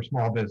jobs for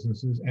small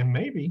businesses and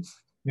maybe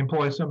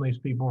employ some of these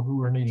people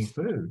who are needing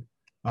food.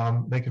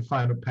 They can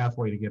find a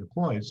pathway to get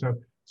employed. So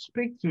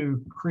speak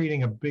to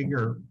creating a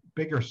bigger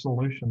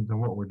solution than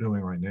what we're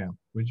doing right now,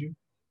 would you?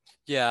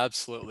 Yeah,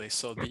 absolutely.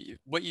 So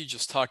what you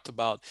just talked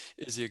about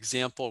is the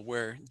example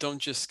where don't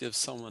just give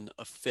someone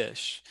a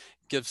fish,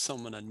 give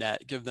someone a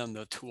net, give them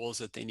the tools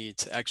that they need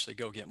to actually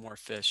go get more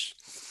fish.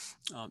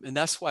 And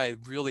that's why I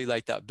really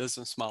like that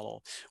business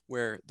model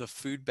where the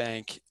food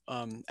bank,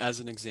 as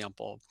an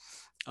example,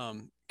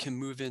 can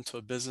move into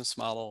a business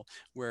model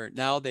where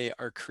now they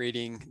are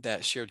creating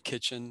that shared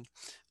kitchen.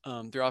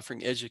 They're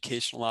offering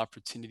educational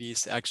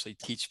opportunities to actually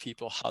teach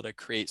people how to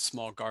create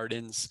small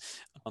gardens,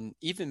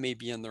 even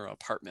maybe in their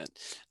apartment.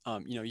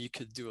 You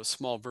could do a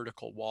small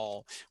vertical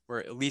wall where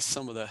at least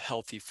some of the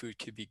healthy food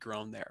could be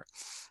grown there.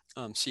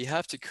 So you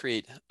have to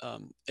create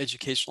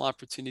educational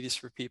opportunities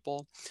for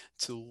people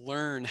to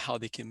learn how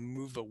they can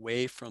move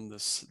away from the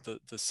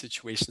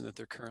situation that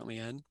they're currently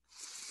in.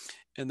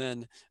 And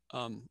then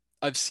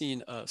I've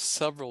seen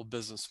several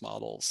business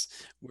models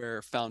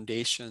where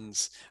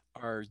foundations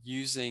are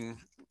using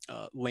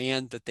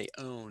land that they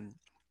own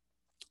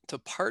to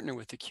partner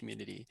with the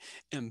community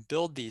and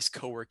build these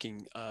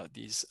co-working,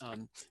 these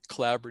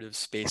collaborative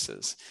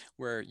spaces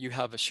where you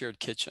have a shared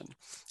kitchen.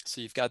 So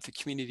you've got the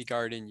community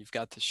garden, you've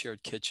got the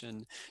shared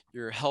kitchen,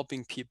 you're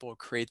helping people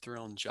create their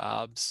own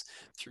jobs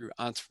through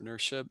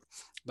entrepreneurship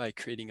by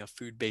creating a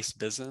food-based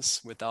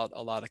business without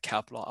a lot of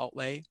capital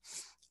outlay.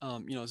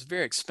 It's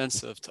very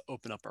expensive to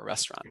open up a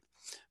restaurant.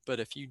 But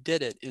if you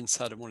did it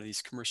inside of one of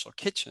these commercial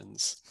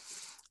kitchens,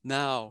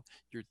 now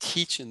you're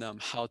teaching them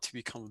how to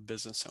become a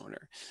business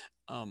owner.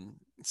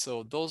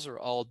 So those are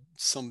all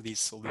some of these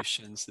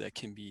solutions that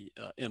can be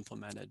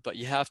implemented, but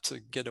you have to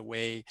get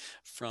away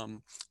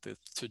from the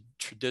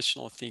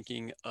traditional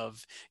thinking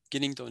of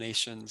getting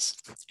donations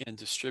and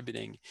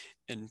distributing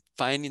and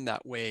finding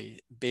that way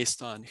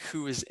based on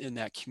who is in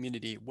that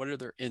community, what are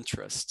their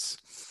interests.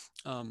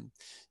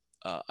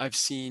 I've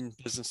seen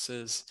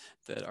businesses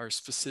that are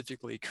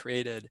specifically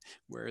created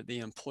where they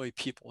employ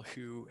people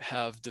who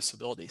have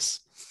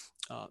disabilities,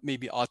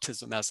 maybe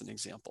autism as an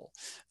example.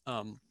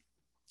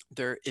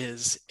 There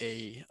is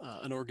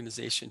an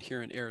organization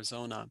here in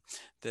Arizona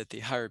that they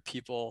hire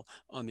people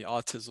on the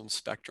autism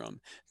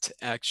spectrum to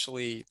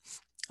actually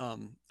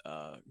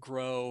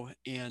grow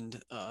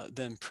and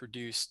then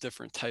produce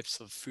different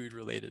types of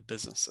food-related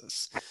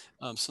businesses.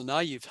 So now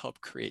you've helped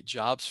create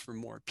jobs for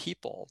more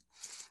people.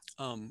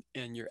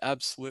 And you're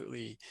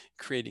absolutely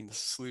creating the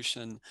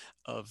solution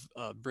of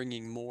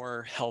bringing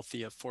more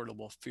healthy,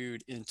 affordable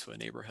food into a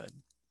neighborhood.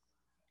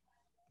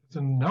 It's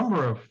a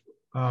number of,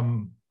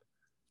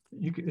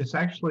 it's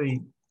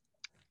actually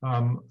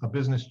a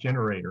business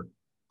generator.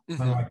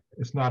 Mm-hmm.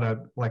 It's not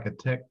like a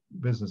tech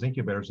business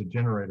incubator, it's a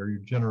generator.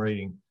 You're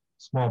generating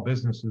small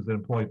businesses that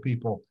employ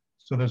people.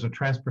 So there's a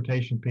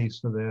transportation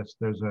piece to this.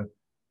 There's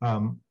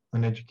an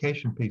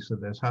education piece of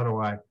this. How do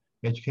I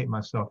educate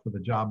myself for the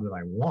job that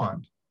I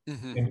want?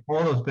 Mm-hmm. And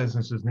all those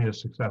businesses need a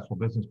successful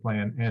business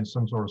plan and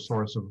some sort of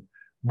source of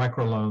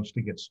microloans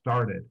to get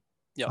started.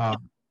 Yep.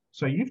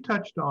 So you've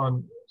touched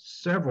on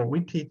several. We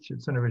teach at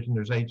CenterVision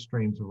there's 8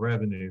 streams of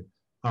revenue,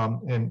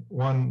 and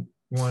one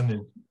is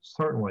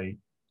certainly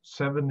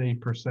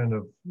 70%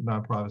 of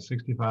nonprofits,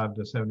 65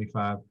 to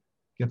 75,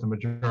 get the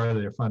majority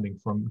of their funding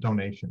from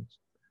donations.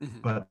 Mm-hmm.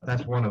 But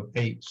that's one of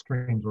 8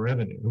 streams of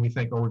revenue. And we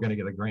think, oh, we're going to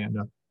get a grant.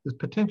 No,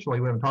 potentially,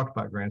 we haven't talked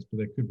about grants, but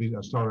there could be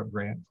a startup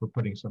grant for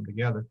putting something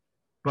together.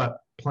 But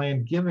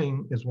planned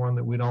giving is one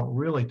that we don't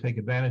really take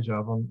advantage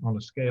of on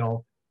a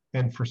scale.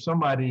 And for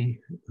somebody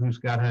who's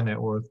got high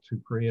net worth to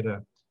create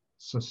a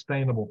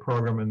sustainable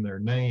program in their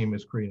name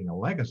is creating a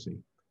legacy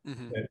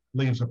that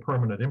leaves a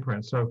permanent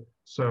imprint.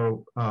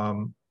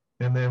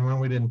 And then when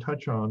we didn't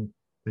touch on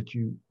that,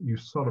 you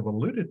sort of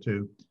alluded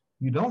to,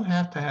 you don't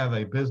have to have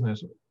a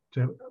business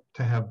to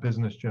have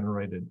business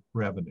generated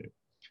revenue.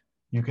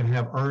 You can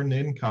have earned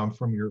income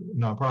from your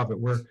nonprofit.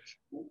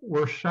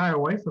 We're shy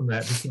away from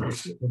that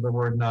because of the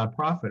word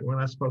nonprofit. We're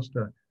not supposed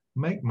to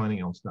make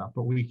money on stuff,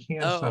 but we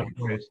can set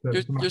ways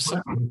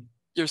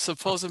you're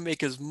supposed to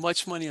make as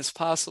much money as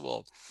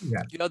possible.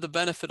 Yeah. You have the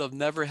benefit of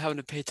never having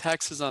to pay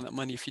taxes on that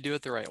money if you do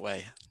it the right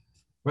way.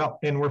 Well,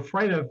 and we're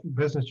afraid of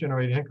business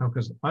generated income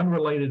because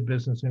unrelated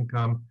business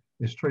income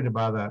is treated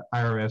by the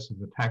IRS as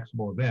a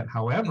taxable event.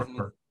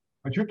 However,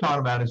 what you're talking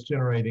about is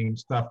generating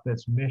stuff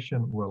that's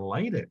mission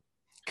related.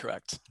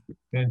 Correct.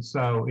 And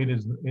so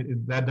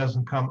that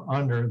doesn't come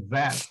under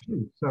that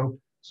piece.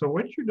 So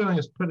what you're doing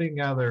is putting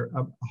together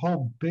a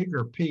whole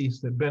bigger piece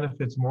that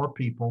benefits more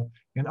people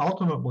and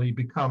ultimately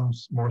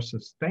becomes more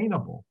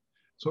sustainable.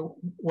 So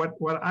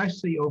what I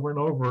see over and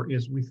over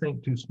is we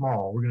think too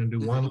small. We're going to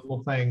do one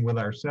little thing with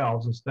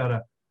ourselves instead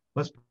of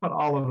let's put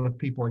all of the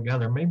people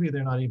together. Maybe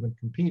they're not even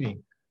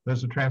competing.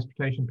 There's a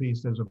transportation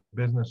piece. There's a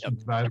business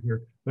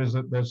advisor.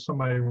 There's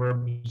somebody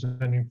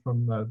representing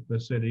from the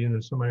city.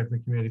 There's somebody from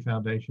the community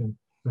foundation.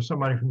 There's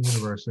somebody from the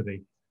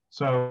university.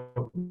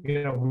 So,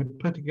 we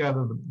put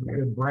together the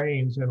good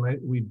brains and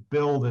we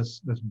build this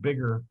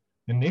bigger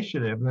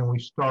initiative, and then we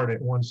start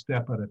it one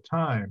step at a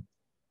time.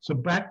 So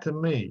back to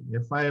me,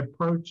 if I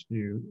approached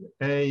you,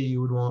 you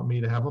would want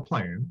me to have a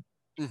plan.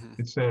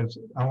 It says,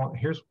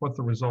 here's what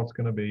the result's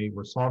going to be.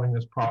 We're solving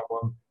this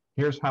problem.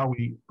 Here's how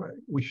we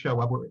show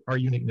up our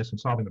uniqueness in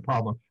solving the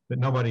problem that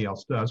nobody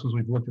else does because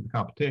we've looked at the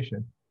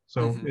competition.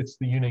 So it's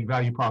the unique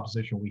value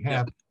proposition we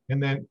have.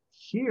 And then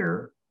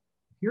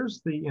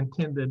here's the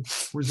intended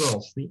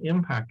results, the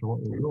impact of what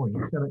we're doing.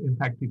 It's going to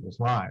impact people's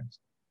lives.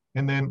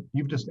 And then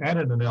you've just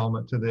added an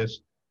element to this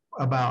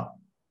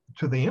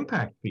to the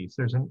impact piece.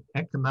 There's an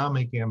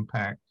economic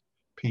impact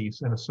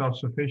piece and a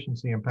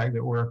self-sufficiency impact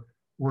that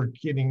we're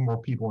getting more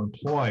people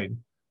employed.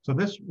 So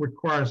this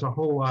requires a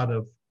whole lot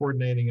of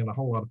coordinating and a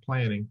whole lot of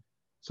planning.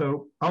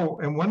 So,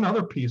 and one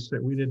other piece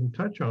that we didn't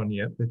touch on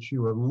yet that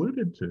you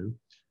alluded to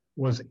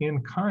was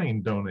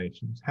in-kind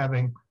donations.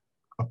 Having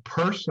a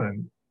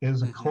person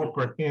is a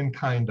corporate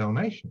in-kind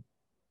donation.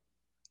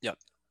 Yep.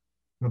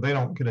 Now, they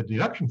don't get a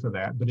deduction for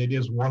that, but it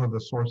is one of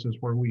the sources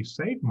where we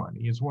save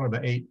money. It's one of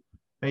the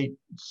eight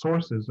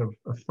sources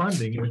of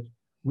funding.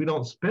 We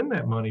don't spend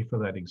that money for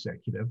that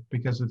executive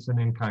because it's an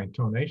in-kind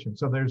donation.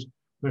 So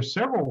there's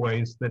several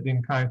ways that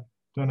in-kind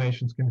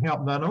donations can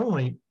help. Not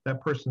only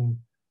that person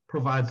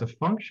provides a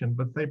function,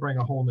 but they bring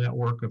a whole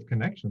network of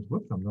connections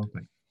with them, don't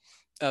they?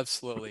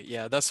 Absolutely.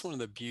 Yeah, that's one of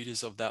the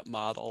beauties of that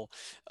model.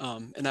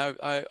 And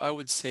I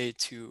would say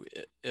too,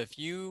 if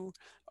you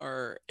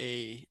are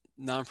a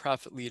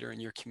nonprofit leader in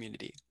your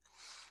community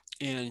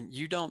and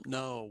you don't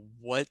know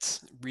what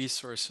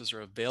resources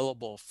are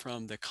available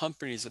from the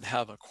companies that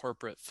have a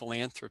corporate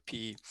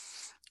philanthropy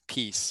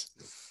piece,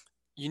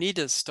 you need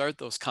to start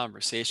those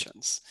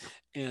conversations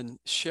and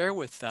share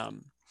with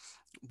them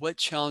what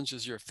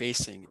challenges you're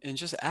facing and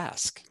just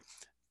ask.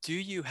 Do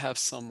you have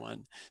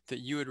someone that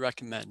you would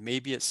recommend?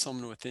 Maybe it's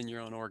someone within your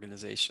own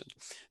organization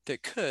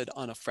that could,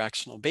 on a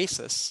fractional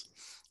basis,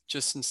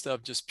 just instead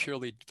of just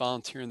purely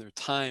volunteering their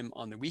time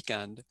on the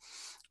weekend,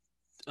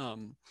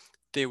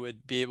 they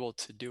would be able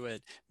to do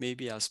it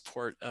maybe as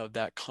part of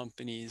that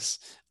company's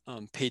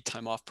paid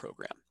time off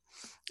program.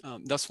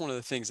 That's one of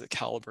the things that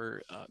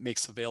Caliber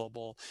makes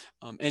available.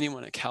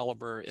 Anyone at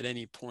Caliber at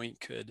any point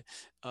could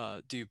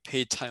do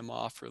paid time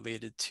off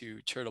related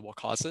to charitable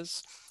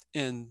causes.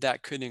 And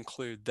that could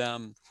include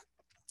them,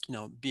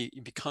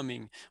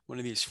 becoming one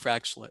of these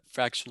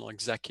fractional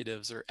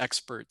executives or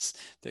experts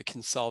that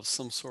can solve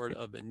some sort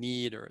of a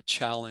need or a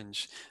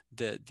challenge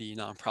that the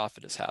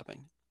nonprofit is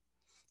having.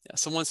 Yeah,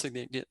 so once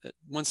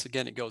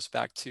again, it goes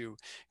back to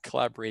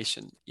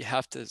collaboration. You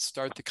have to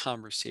start the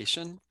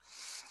conversation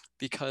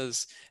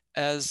because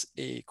as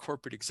a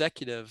corporate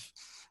executive,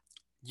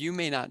 you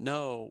may not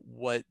know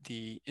what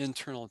the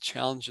internal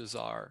challenges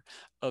are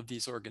of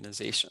these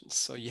organizations.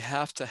 So you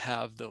have to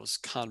have those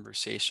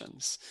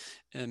conversations.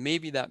 And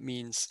maybe that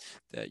means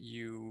that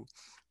you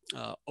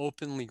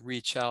openly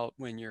reach out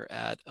when you're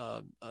at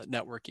a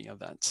networking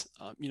event.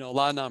 A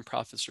lot of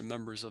nonprofits are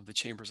members of the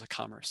Chambers of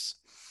Commerce.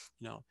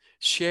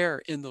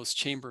 Share in those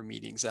chamber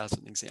meetings as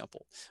an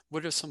example.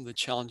 What are some of the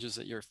challenges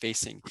that you're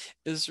facing?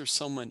 Is there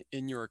someone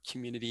in your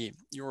community,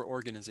 your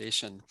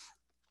organization,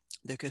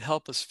 that could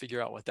help us figure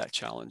out what that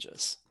challenge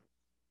is?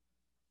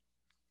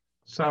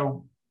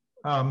 So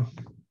let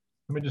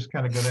me just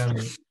kind of go down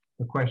to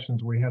the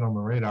questions we had on the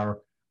radar.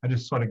 I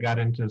just sort of got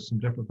into some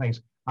different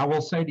things. I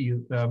will say to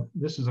you,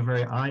 this is a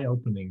very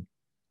eye-opening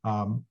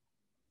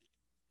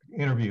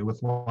interview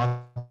with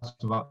lots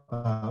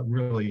of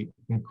really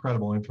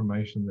incredible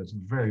information that's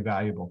very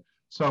valuable.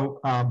 So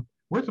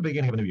we're at the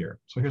beginning of a new year.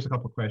 So here's a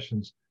couple of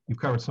questions. You've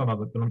covered some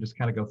of it, but let me just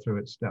kind of go through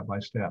it step by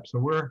step. So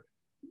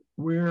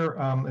we're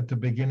at the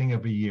beginning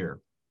of a year.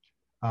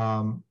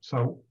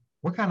 So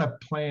what kind of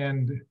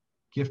planned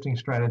gifting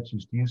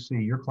strategies do you see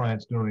your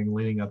clients doing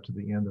leading up to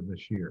the end of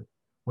this year?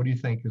 What do you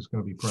think is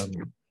going to be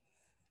prevalent?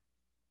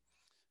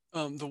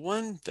 The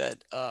one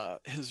that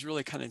has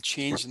really kind of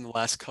changed in the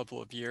last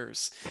couple of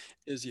years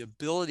is the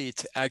ability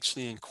to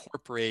actually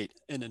incorporate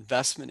an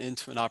investment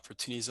into an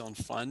opportunity zone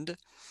fund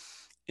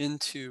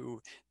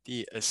into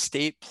the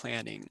estate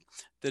planning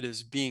that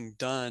is being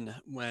done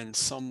when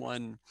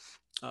someone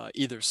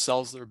either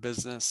sells their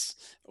business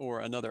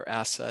or another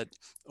asset,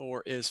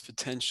 or is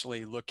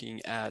potentially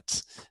looking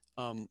at,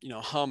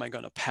 how am I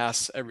going to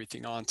pass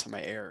everything on to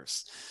my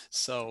heirs?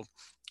 So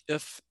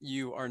if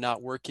you are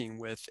not working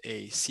with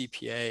a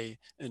CPA,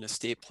 an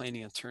estate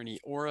planning attorney,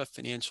 or a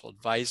financial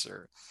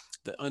advisor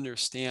that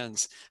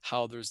understands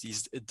how there's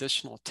these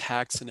additional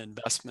tax and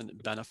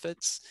investment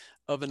benefits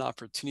of an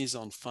opportunity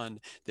zone fund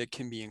that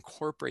can be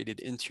incorporated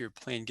into your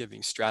plan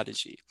giving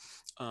strategy.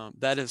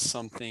 That is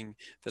something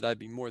that I'd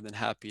be more than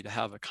happy to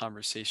have a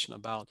conversation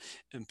about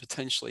and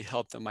potentially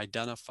help them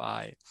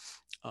identify,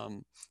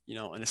 an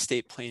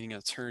estate planning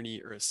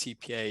attorney or a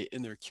CPA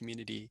in their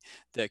community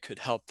that could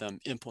help them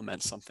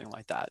implement something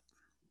like that.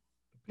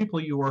 People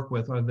you work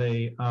with, are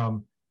they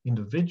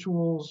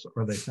individuals?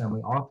 Are they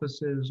family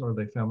offices? Are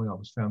they family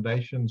office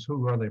foundations?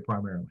 Who are they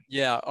primarily?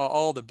 Yeah,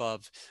 all the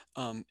above.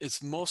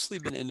 It's mostly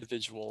been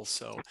individuals.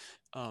 So,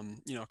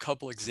 a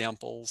couple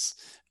examples.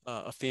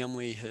 A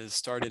family has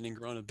started and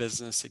grown a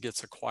business. It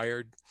gets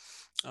acquired.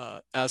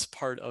 As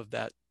part of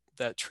that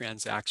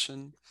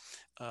transaction,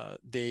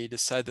 they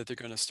decide that they're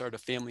going to start a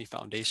family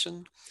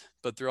foundation,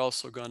 but they're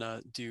also going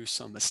to do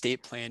some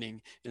estate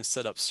planning and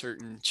set up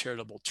certain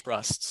charitable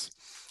trusts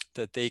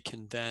that they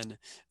can then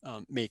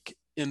make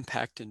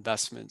impact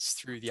investments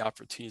through the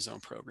Opportunity Zone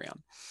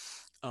program.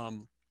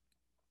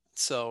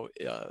 So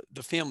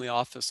the family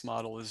office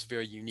model is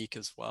very unique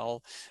as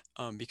well,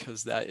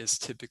 because that is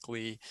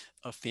typically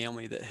a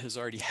family that has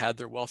already had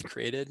their wealth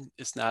created.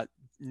 It's not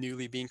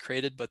newly being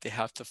created, but they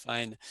have to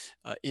find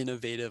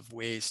innovative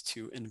ways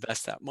to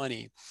invest that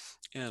money.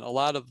 And a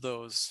lot of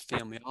those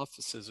family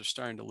offices are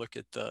starting to look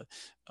at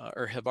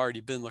or have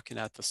already been looking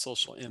at the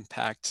social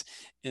impact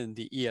in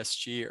the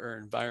ESG or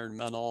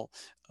environmental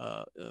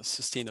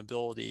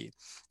sustainability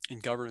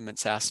and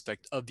governance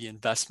aspect of the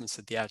investments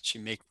that they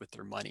actually make with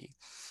their money.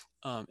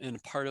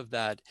 And part of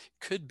that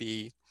could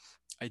be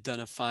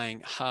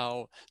identifying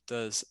how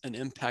does an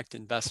impact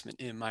investment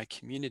in my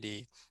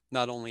community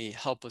not only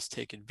help us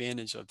take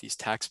advantage of these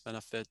tax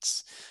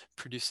benefits,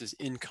 produces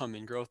income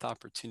and growth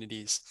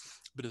opportunities,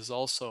 but is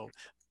also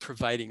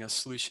providing a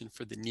solution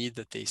for the need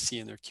that they see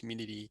in their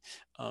community,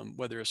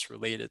 whether it's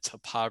related to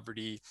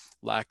poverty,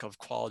 lack of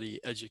quality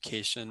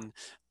education,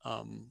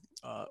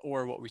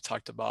 or what we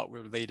talked about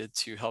related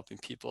to helping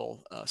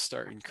people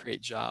start and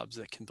create jobs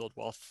that can build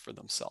wealth for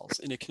themselves.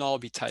 And it can all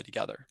be tied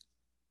together.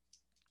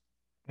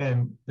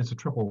 And it's a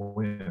triple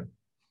win.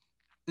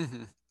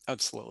 Mm-hmm.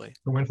 Absolutely.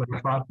 A win for the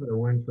profit, a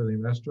win for the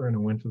investor, and a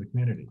win for the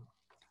community,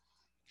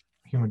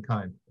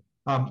 humankind.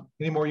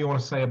 Any more you want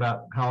to say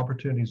about how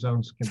opportunity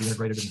zones can be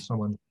integrated in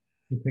someone's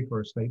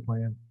particular estate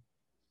plan?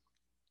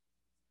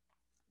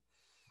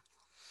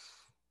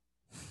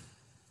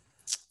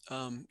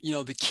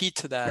 The key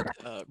to that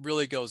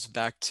really goes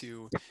back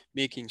to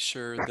making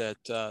sure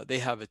that they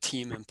have a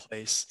team in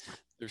place,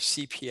 their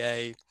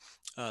CPA,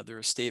 their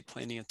estate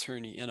planning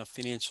attorney, and a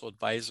financial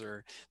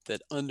advisor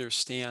that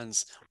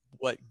understands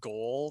what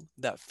goal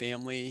that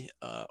family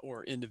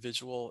or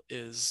individual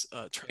is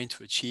trying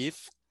to achieve.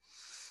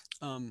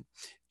 Um,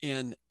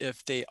 and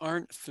if they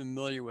aren't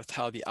familiar with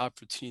how the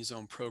Opportunity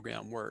Zone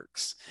program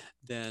works,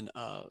 then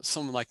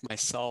someone like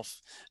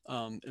myself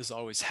is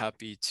always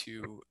happy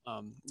to,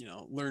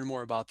 learn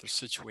more about their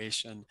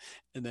situation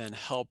and then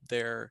help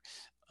their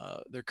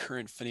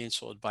current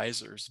financial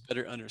advisors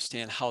better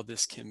understand how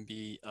this can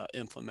be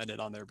implemented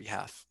on their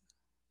behalf.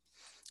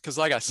 Because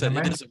like I said,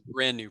 it is a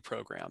brand new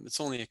program. It's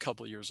only a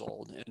couple years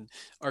old, and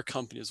our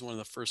company is one of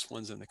the first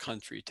ones in the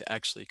country to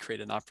actually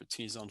create an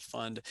Opportunity Zone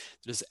fund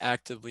that is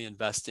actively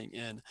investing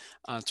in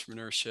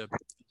entrepreneurship,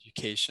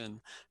 education,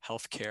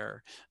 healthcare,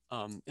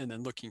 and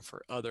then looking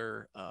for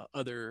other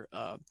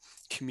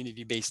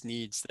community-based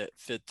needs that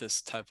fit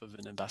this type of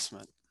an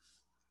investment.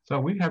 So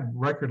we had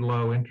record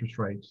low interest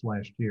rates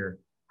last year.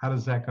 How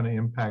is that going to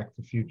impact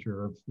the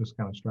future of this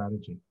kind of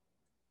strategy?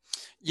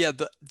 Yeah,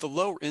 the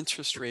low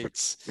interest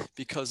rates,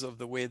 because of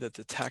the way that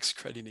the tax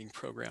crediting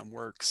program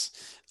works,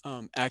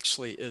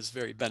 actually is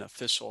very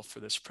beneficial for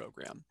this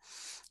program.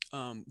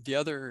 The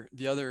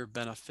other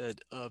benefit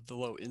of the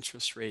low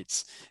interest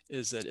rates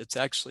is that it's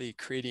actually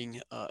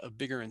creating a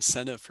bigger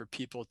incentive for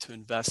people to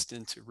invest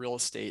into real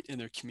estate in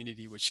their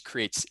community, which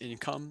creates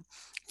income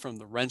from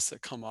the rents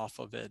that come off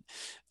of it.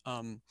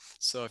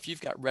 So if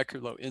you've got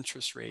record low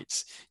interest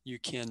rates, you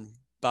can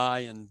buy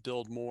and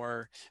build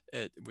more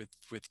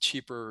with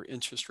cheaper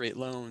interest rate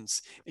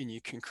loans, and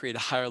you can create a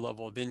higher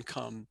level of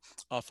income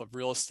off of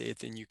real estate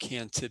than you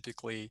can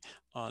typically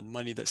on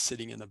money that's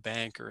sitting in the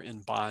bank or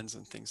in bonds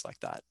and things like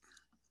that.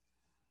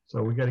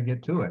 So we got to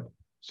get to it.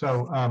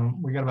 So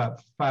we got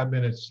about 5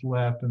 minutes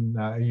left, and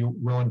are you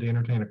willing to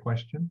entertain a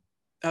question?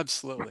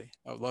 Absolutely.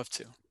 I would love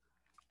to.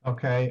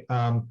 Okay.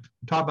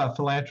 Talk about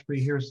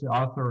philanthropy. Here's the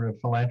author of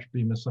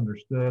Philanthropy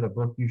Misunderstood, a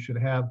book you should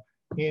have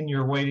in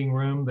your waiting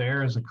room.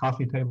 There is a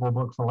coffee table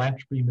book,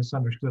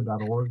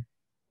 philanthropymisunderstood.org.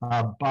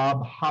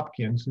 Bob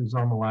Hopkins is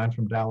on the line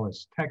from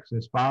Dallas,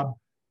 Texas. Bob,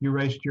 you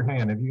raised your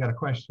hand. Have you got a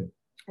question?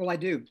 Well, I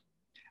do.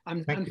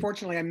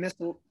 Unfortunately, I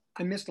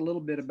missed a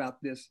little bit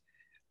about this.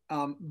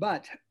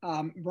 But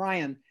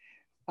Brian,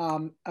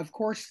 of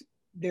course,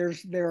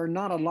 there are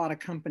not a lot of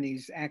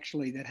companies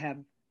actually that have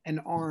an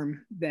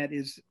arm that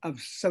is of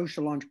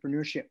social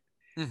entrepreneurship,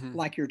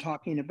 like you're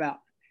talking about.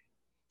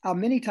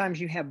 Many times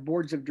you have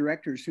boards of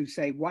directors who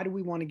say, why do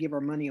we want to give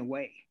our money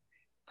away?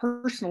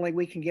 Personally,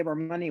 we can give our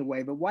money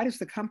away, but why does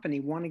the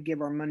company want to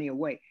give our money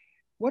away?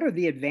 What are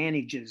the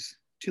advantages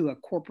to a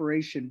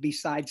corporation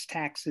besides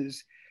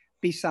taxes,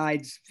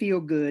 besides feel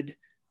good,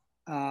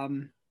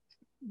 to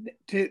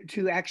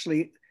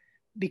actually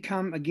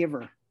become a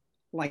giver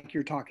like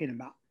you're talking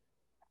about?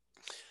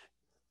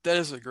 That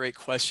is a great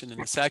question,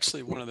 and it's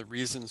actually one of the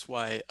reasons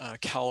why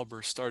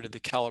Caliber started the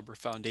Caliber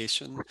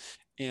Foundation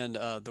and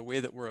the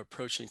way that we're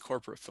approaching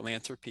corporate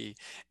philanthropy.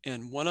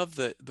 And one of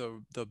the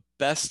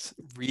best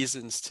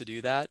reasons to do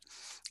that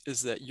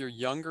is that your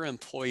younger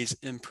employees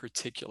in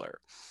particular,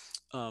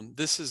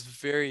 this is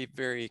very,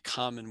 very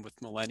common with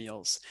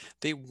millennials.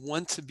 They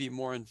want to be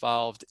more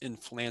involved in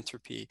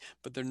philanthropy,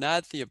 but they're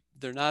not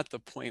at the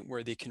point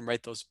where they can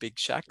write those big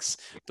checks,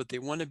 but they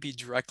want to be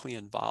directly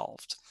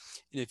involved.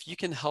 And if you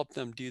can help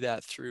them do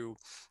that through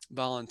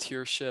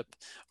volunteership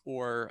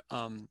or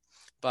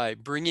by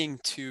bringing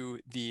to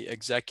the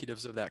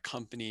executives of that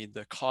company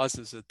the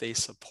causes that they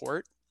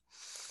support,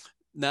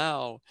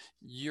 now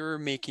you're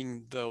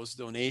making those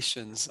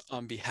donations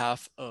on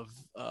behalf of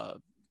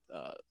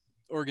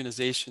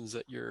organizations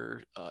that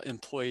your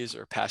employees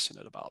are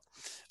passionate about.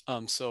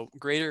 So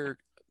greater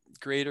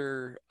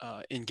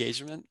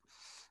engagement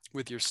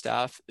with your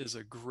staff is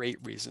a great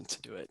reason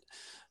to do it.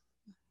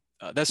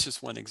 That's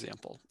just one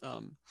example.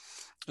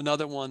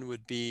 Another one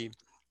would be,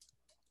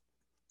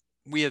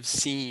 we have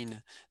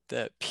seen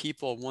that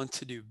people want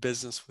to do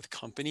business with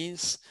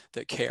companies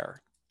that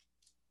care.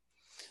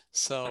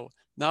 So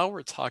now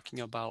we're talking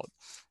about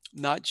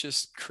not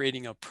just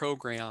creating a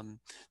program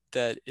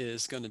that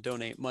is going to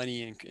donate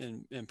money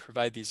and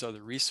provide these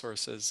other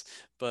resources,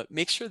 but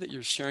make sure that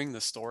you're sharing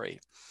the story.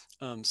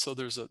 So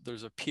there's a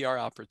PR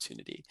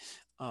opportunity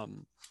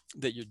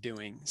that you're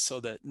doing,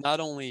 so that not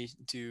only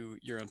do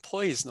your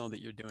employees know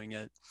that you're doing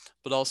it,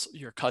 but also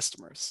your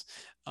customers.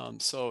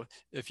 So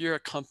if you're a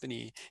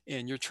company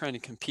and you're trying to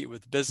compete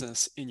with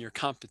business and your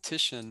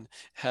competition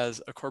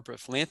has a corporate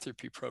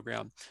philanthropy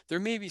program, there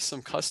may be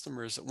some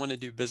customers that want to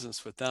do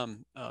business with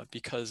them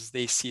because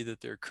they see that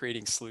they're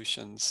creating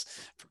solutions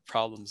for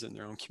problems in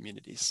their own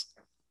communities.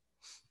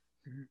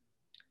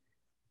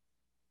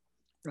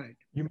 Right.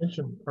 You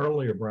mentioned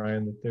earlier,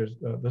 Brian, that there's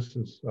this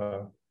is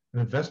an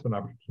investment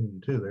opportunity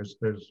too. There's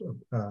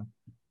a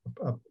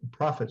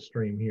profit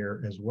stream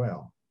here as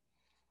well.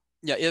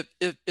 Yeah,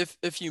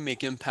 if you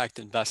make impact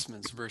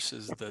investments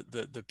versus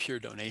the pure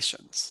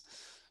donations.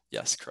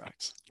 Yes,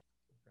 correct.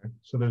 Okay.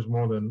 So there's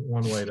more than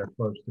one way to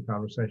approach the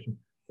conversation.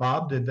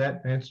 Bob, did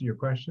that answer your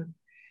question?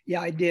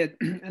 Yeah, I did.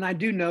 And I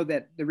do know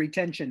that the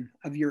retention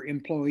of your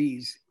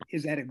employees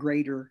is at a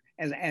greater,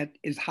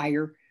 is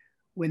higher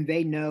when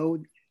they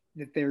know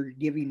that they're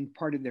giving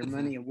part of their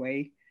money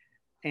away,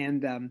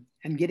 and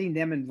getting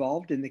them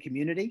involved in the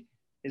community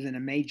is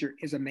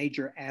a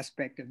major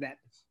aspect of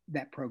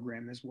that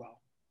program as well.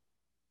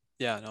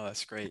 Yeah, no,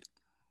 that's great.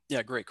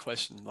 Yeah, great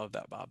question. Love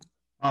that, Bob.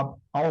 Bob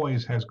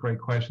always has great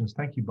questions.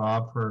 Thank you,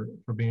 Bob, for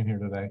being here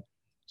today.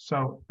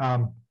 So,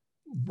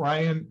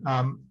 Brian,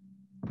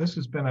 this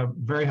has been a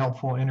very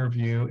helpful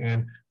interview.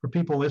 And for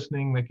people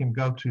listening, they can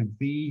go to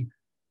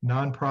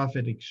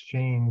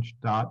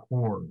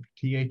thenonprofitexchange.org,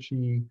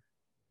 THE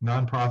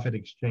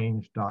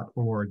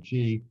nonprofitexchange.org,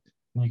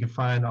 and you can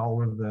find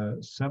all of the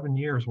 7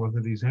 years worth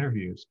of these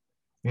interviews.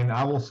 And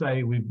I will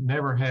say we've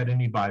never had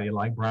anybody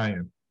like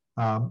Brian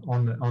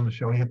on the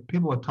show.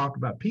 People have talked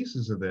about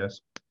pieces of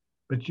this,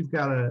 but you've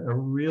got a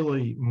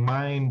really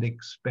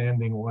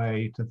mind-expanding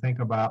way to think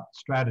about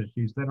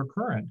strategies that are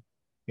current,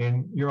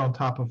 and you're on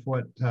top of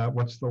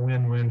what's the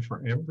win-win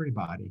for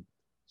everybody.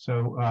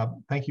 So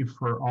thank you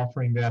for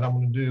offering that. I'm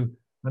going to do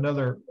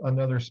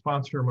another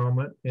sponsor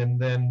moment, and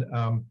then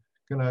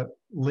going to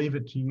leave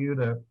it to you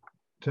to.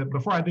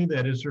 Before I do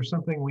that, is there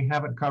something we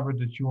haven't covered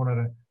that you wanted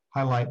to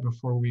highlight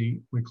before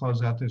we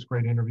close out this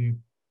great interview?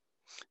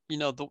 You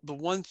know, the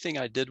one thing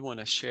I did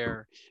want to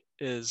share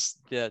is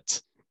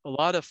that a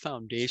lot of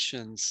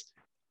foundations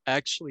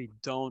actually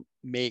don't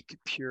make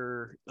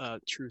pure,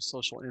 true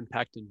social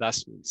impact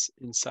investments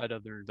inside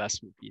of their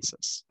investment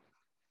thesis.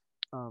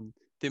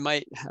 they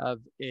might have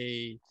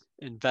a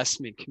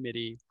investment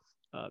committee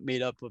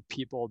made up of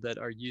people that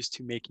are used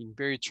to making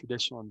very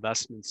traditional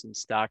investments in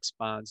stocks,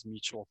 bonds,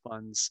 mutual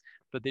funds,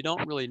 but they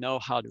don't really know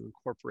how to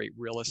incorporate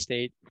real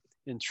estate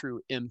and true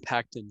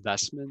impact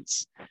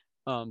investments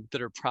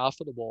that are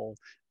profitable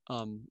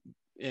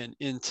and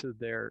into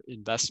their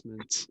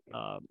investment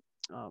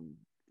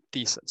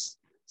thesis.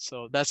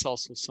 So that's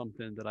also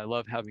something that I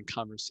love having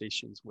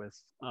conversations with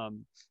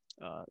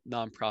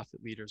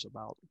nonprofit leaders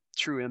about,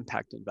 true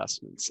impact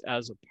investments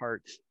as a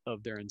part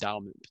of their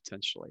endowment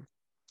potentially.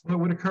 Well, it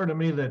would occur to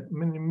me that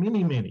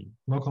many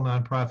local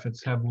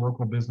nonprofits have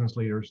local business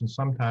leaders, and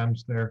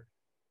sometimes they're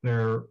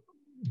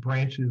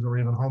branches or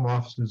even home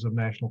offices of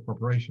national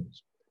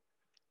corporations.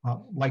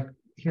 Like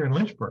here in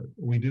Lynchburg,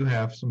 we do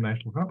have some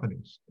national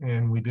companies,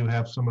 and we do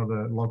have some of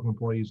the local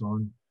employees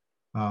on.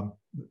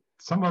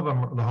 Some of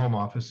them are the home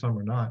office, some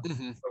are not.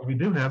 Mm-hmm. But we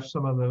do have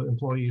some of the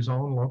employees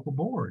on local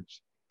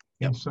boards,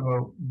 and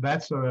so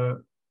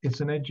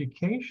it's an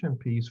education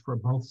piece for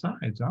both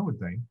sides, I would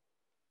think.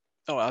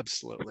 Oh,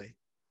 absolutely.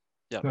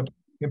 Yeah. So,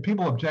 if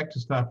people object to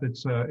stuff,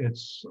 it's they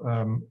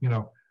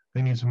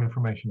need some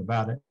information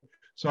about it.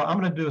 So I'm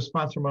going to do a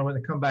sponsor moment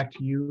and come back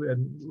to you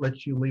and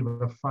let you leave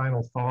a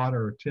final thought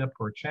or a tip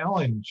or a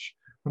challenge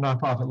for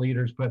nonprofit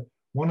leaders. But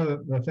one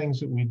of the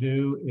things that we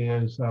do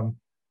is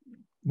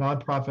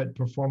Nonprofit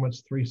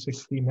Performance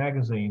 360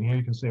 magazine. Here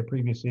you can see a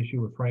previous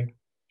issue with Frank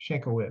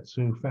Schenkowitz,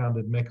 who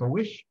founded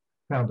Make-A-Wish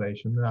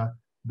Foundation.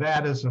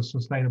 That is a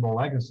sustainable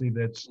legacy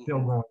that's still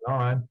going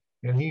on.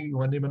 And he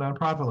wasn't even a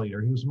nonprofit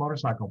leader. He was a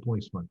motorcycle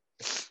policeman.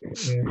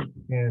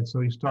 And so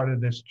he started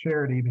this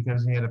charity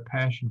because he had a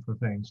passion for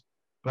things.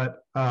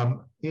 But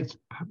it's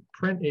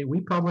printed,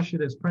 we publish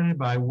it, it's printed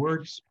by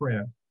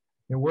WordSprint.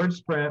 And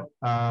WordSprint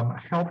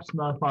helps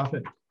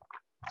nonprofit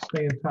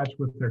stay in touch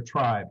with their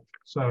tribe.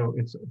 So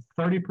it's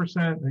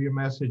 30% of your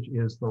message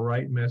is the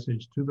right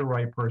message to the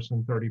right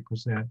person,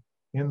 30%,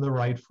 in the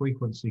right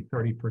frequency,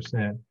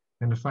 30%.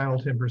 And the final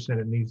 10%,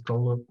 it needs to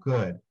look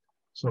good.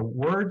 So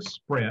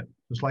WordSprint,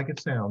 just like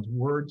it sounds,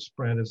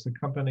 WordSprint is the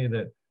company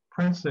that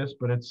prints this,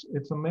 but it's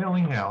a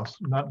mailing house,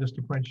 not just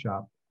a print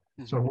shop.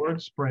 Mm-hmm. So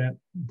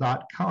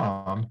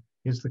WordSprint.com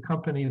is the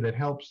company that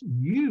helps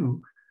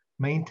you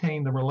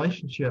maintain the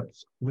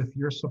relationships with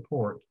your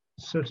support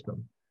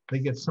system. They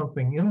get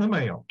something in the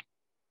mail.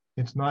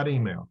 It's not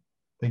email.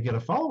 They get a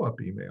follow-up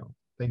email.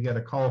 They get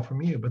a call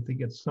from you, but they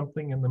get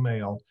something in the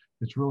mail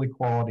that's really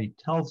quality,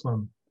 tells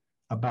them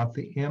about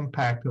the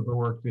impact of the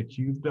work that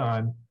you've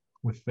done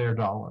with their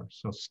dollars.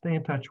 So stay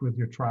in touch with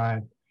your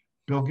tribe.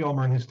 Bill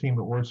Gilmer and his team at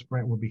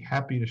WordSprint will be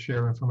happy to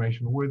share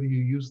information, whether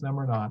you use them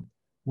or not.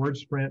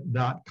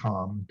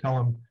 WordSprint.com. Tell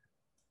them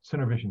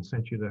CenterVision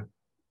sent you to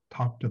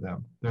talk to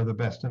them. They're the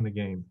best in the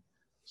game.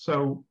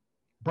 So,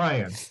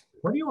 Brian,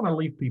 what do you want to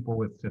leave people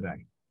with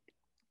today?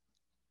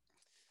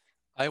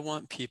 I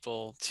want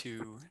people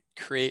to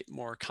create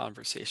more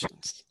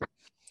conversations.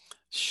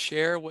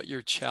 Share what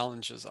your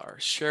challenges are.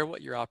 Share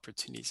what your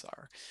opportunities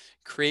are.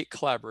 Create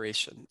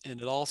collaboration. And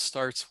it all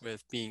starts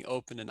with being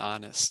open and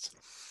honest.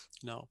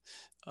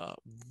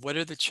 What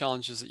are the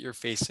challenges that you're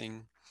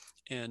facing?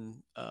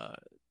 And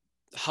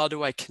how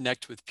do I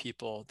connect with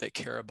people that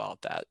care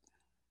about that?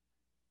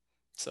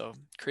 So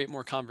create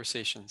more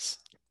conversations.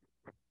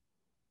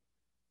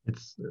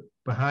 It's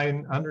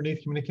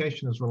underneath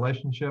communication is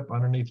relationship,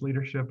 underneath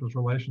leadership is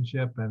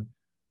relationship, and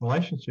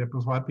relationship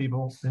is why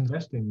people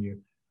invest in you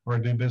or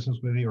do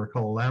business with you or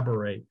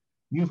collaborate.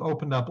 You've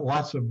opened up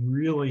lots of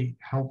really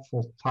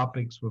helpful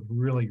topics with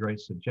really great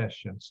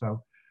suggestions.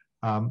 So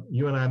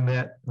you and I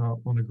met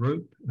on a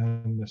group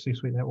in the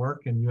C-Suite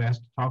Network, and you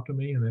asked to talk to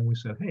me, and then we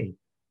said, hey,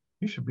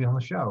 you should be on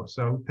the show.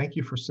 So thank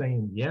you for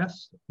saying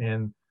yes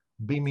and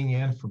beaming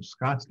in from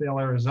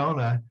Scottsdale,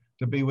 Arizona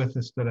to be with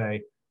us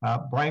today.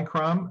 Brian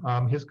Crum,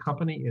 his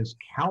company is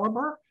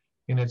Caliber,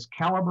 and it's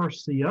Caliber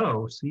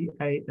CO,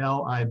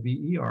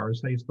 C-A-L-I-B-E-R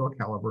is how you spell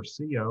Caliber,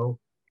 CO.com.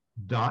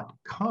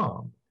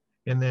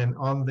 And then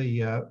on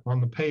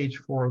the page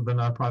for the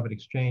Nonprofit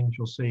Exchange,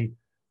 you'll see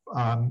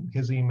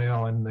his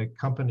email and the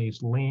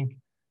company's link,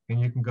 and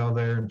you can go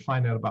there and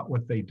find out about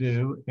what they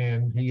do.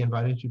 And he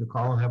invited you to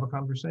call and have a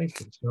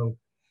conversation. So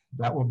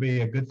that will be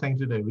a good thing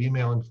to do.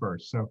 Email him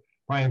first. So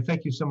Brian,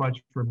 thank you so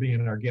much for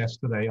being our guest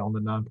today on the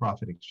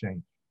Nonprofit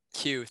Exchange.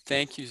 Q,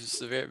 thank you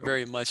so very,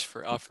 very much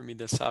for offering me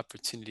this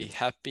opportunity.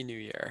 Happy New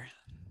Year.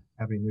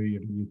 Happy New Year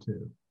to you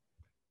too.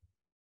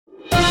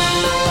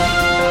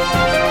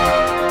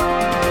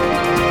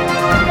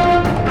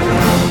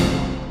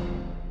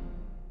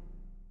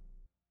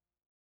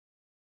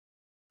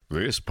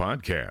 This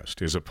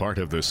podcast is a part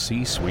of the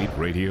C-Suite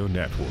Radio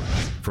Network.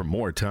 For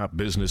more top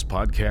business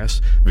podcasts,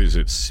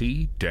 visit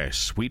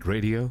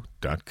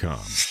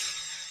c-suiteradio.com.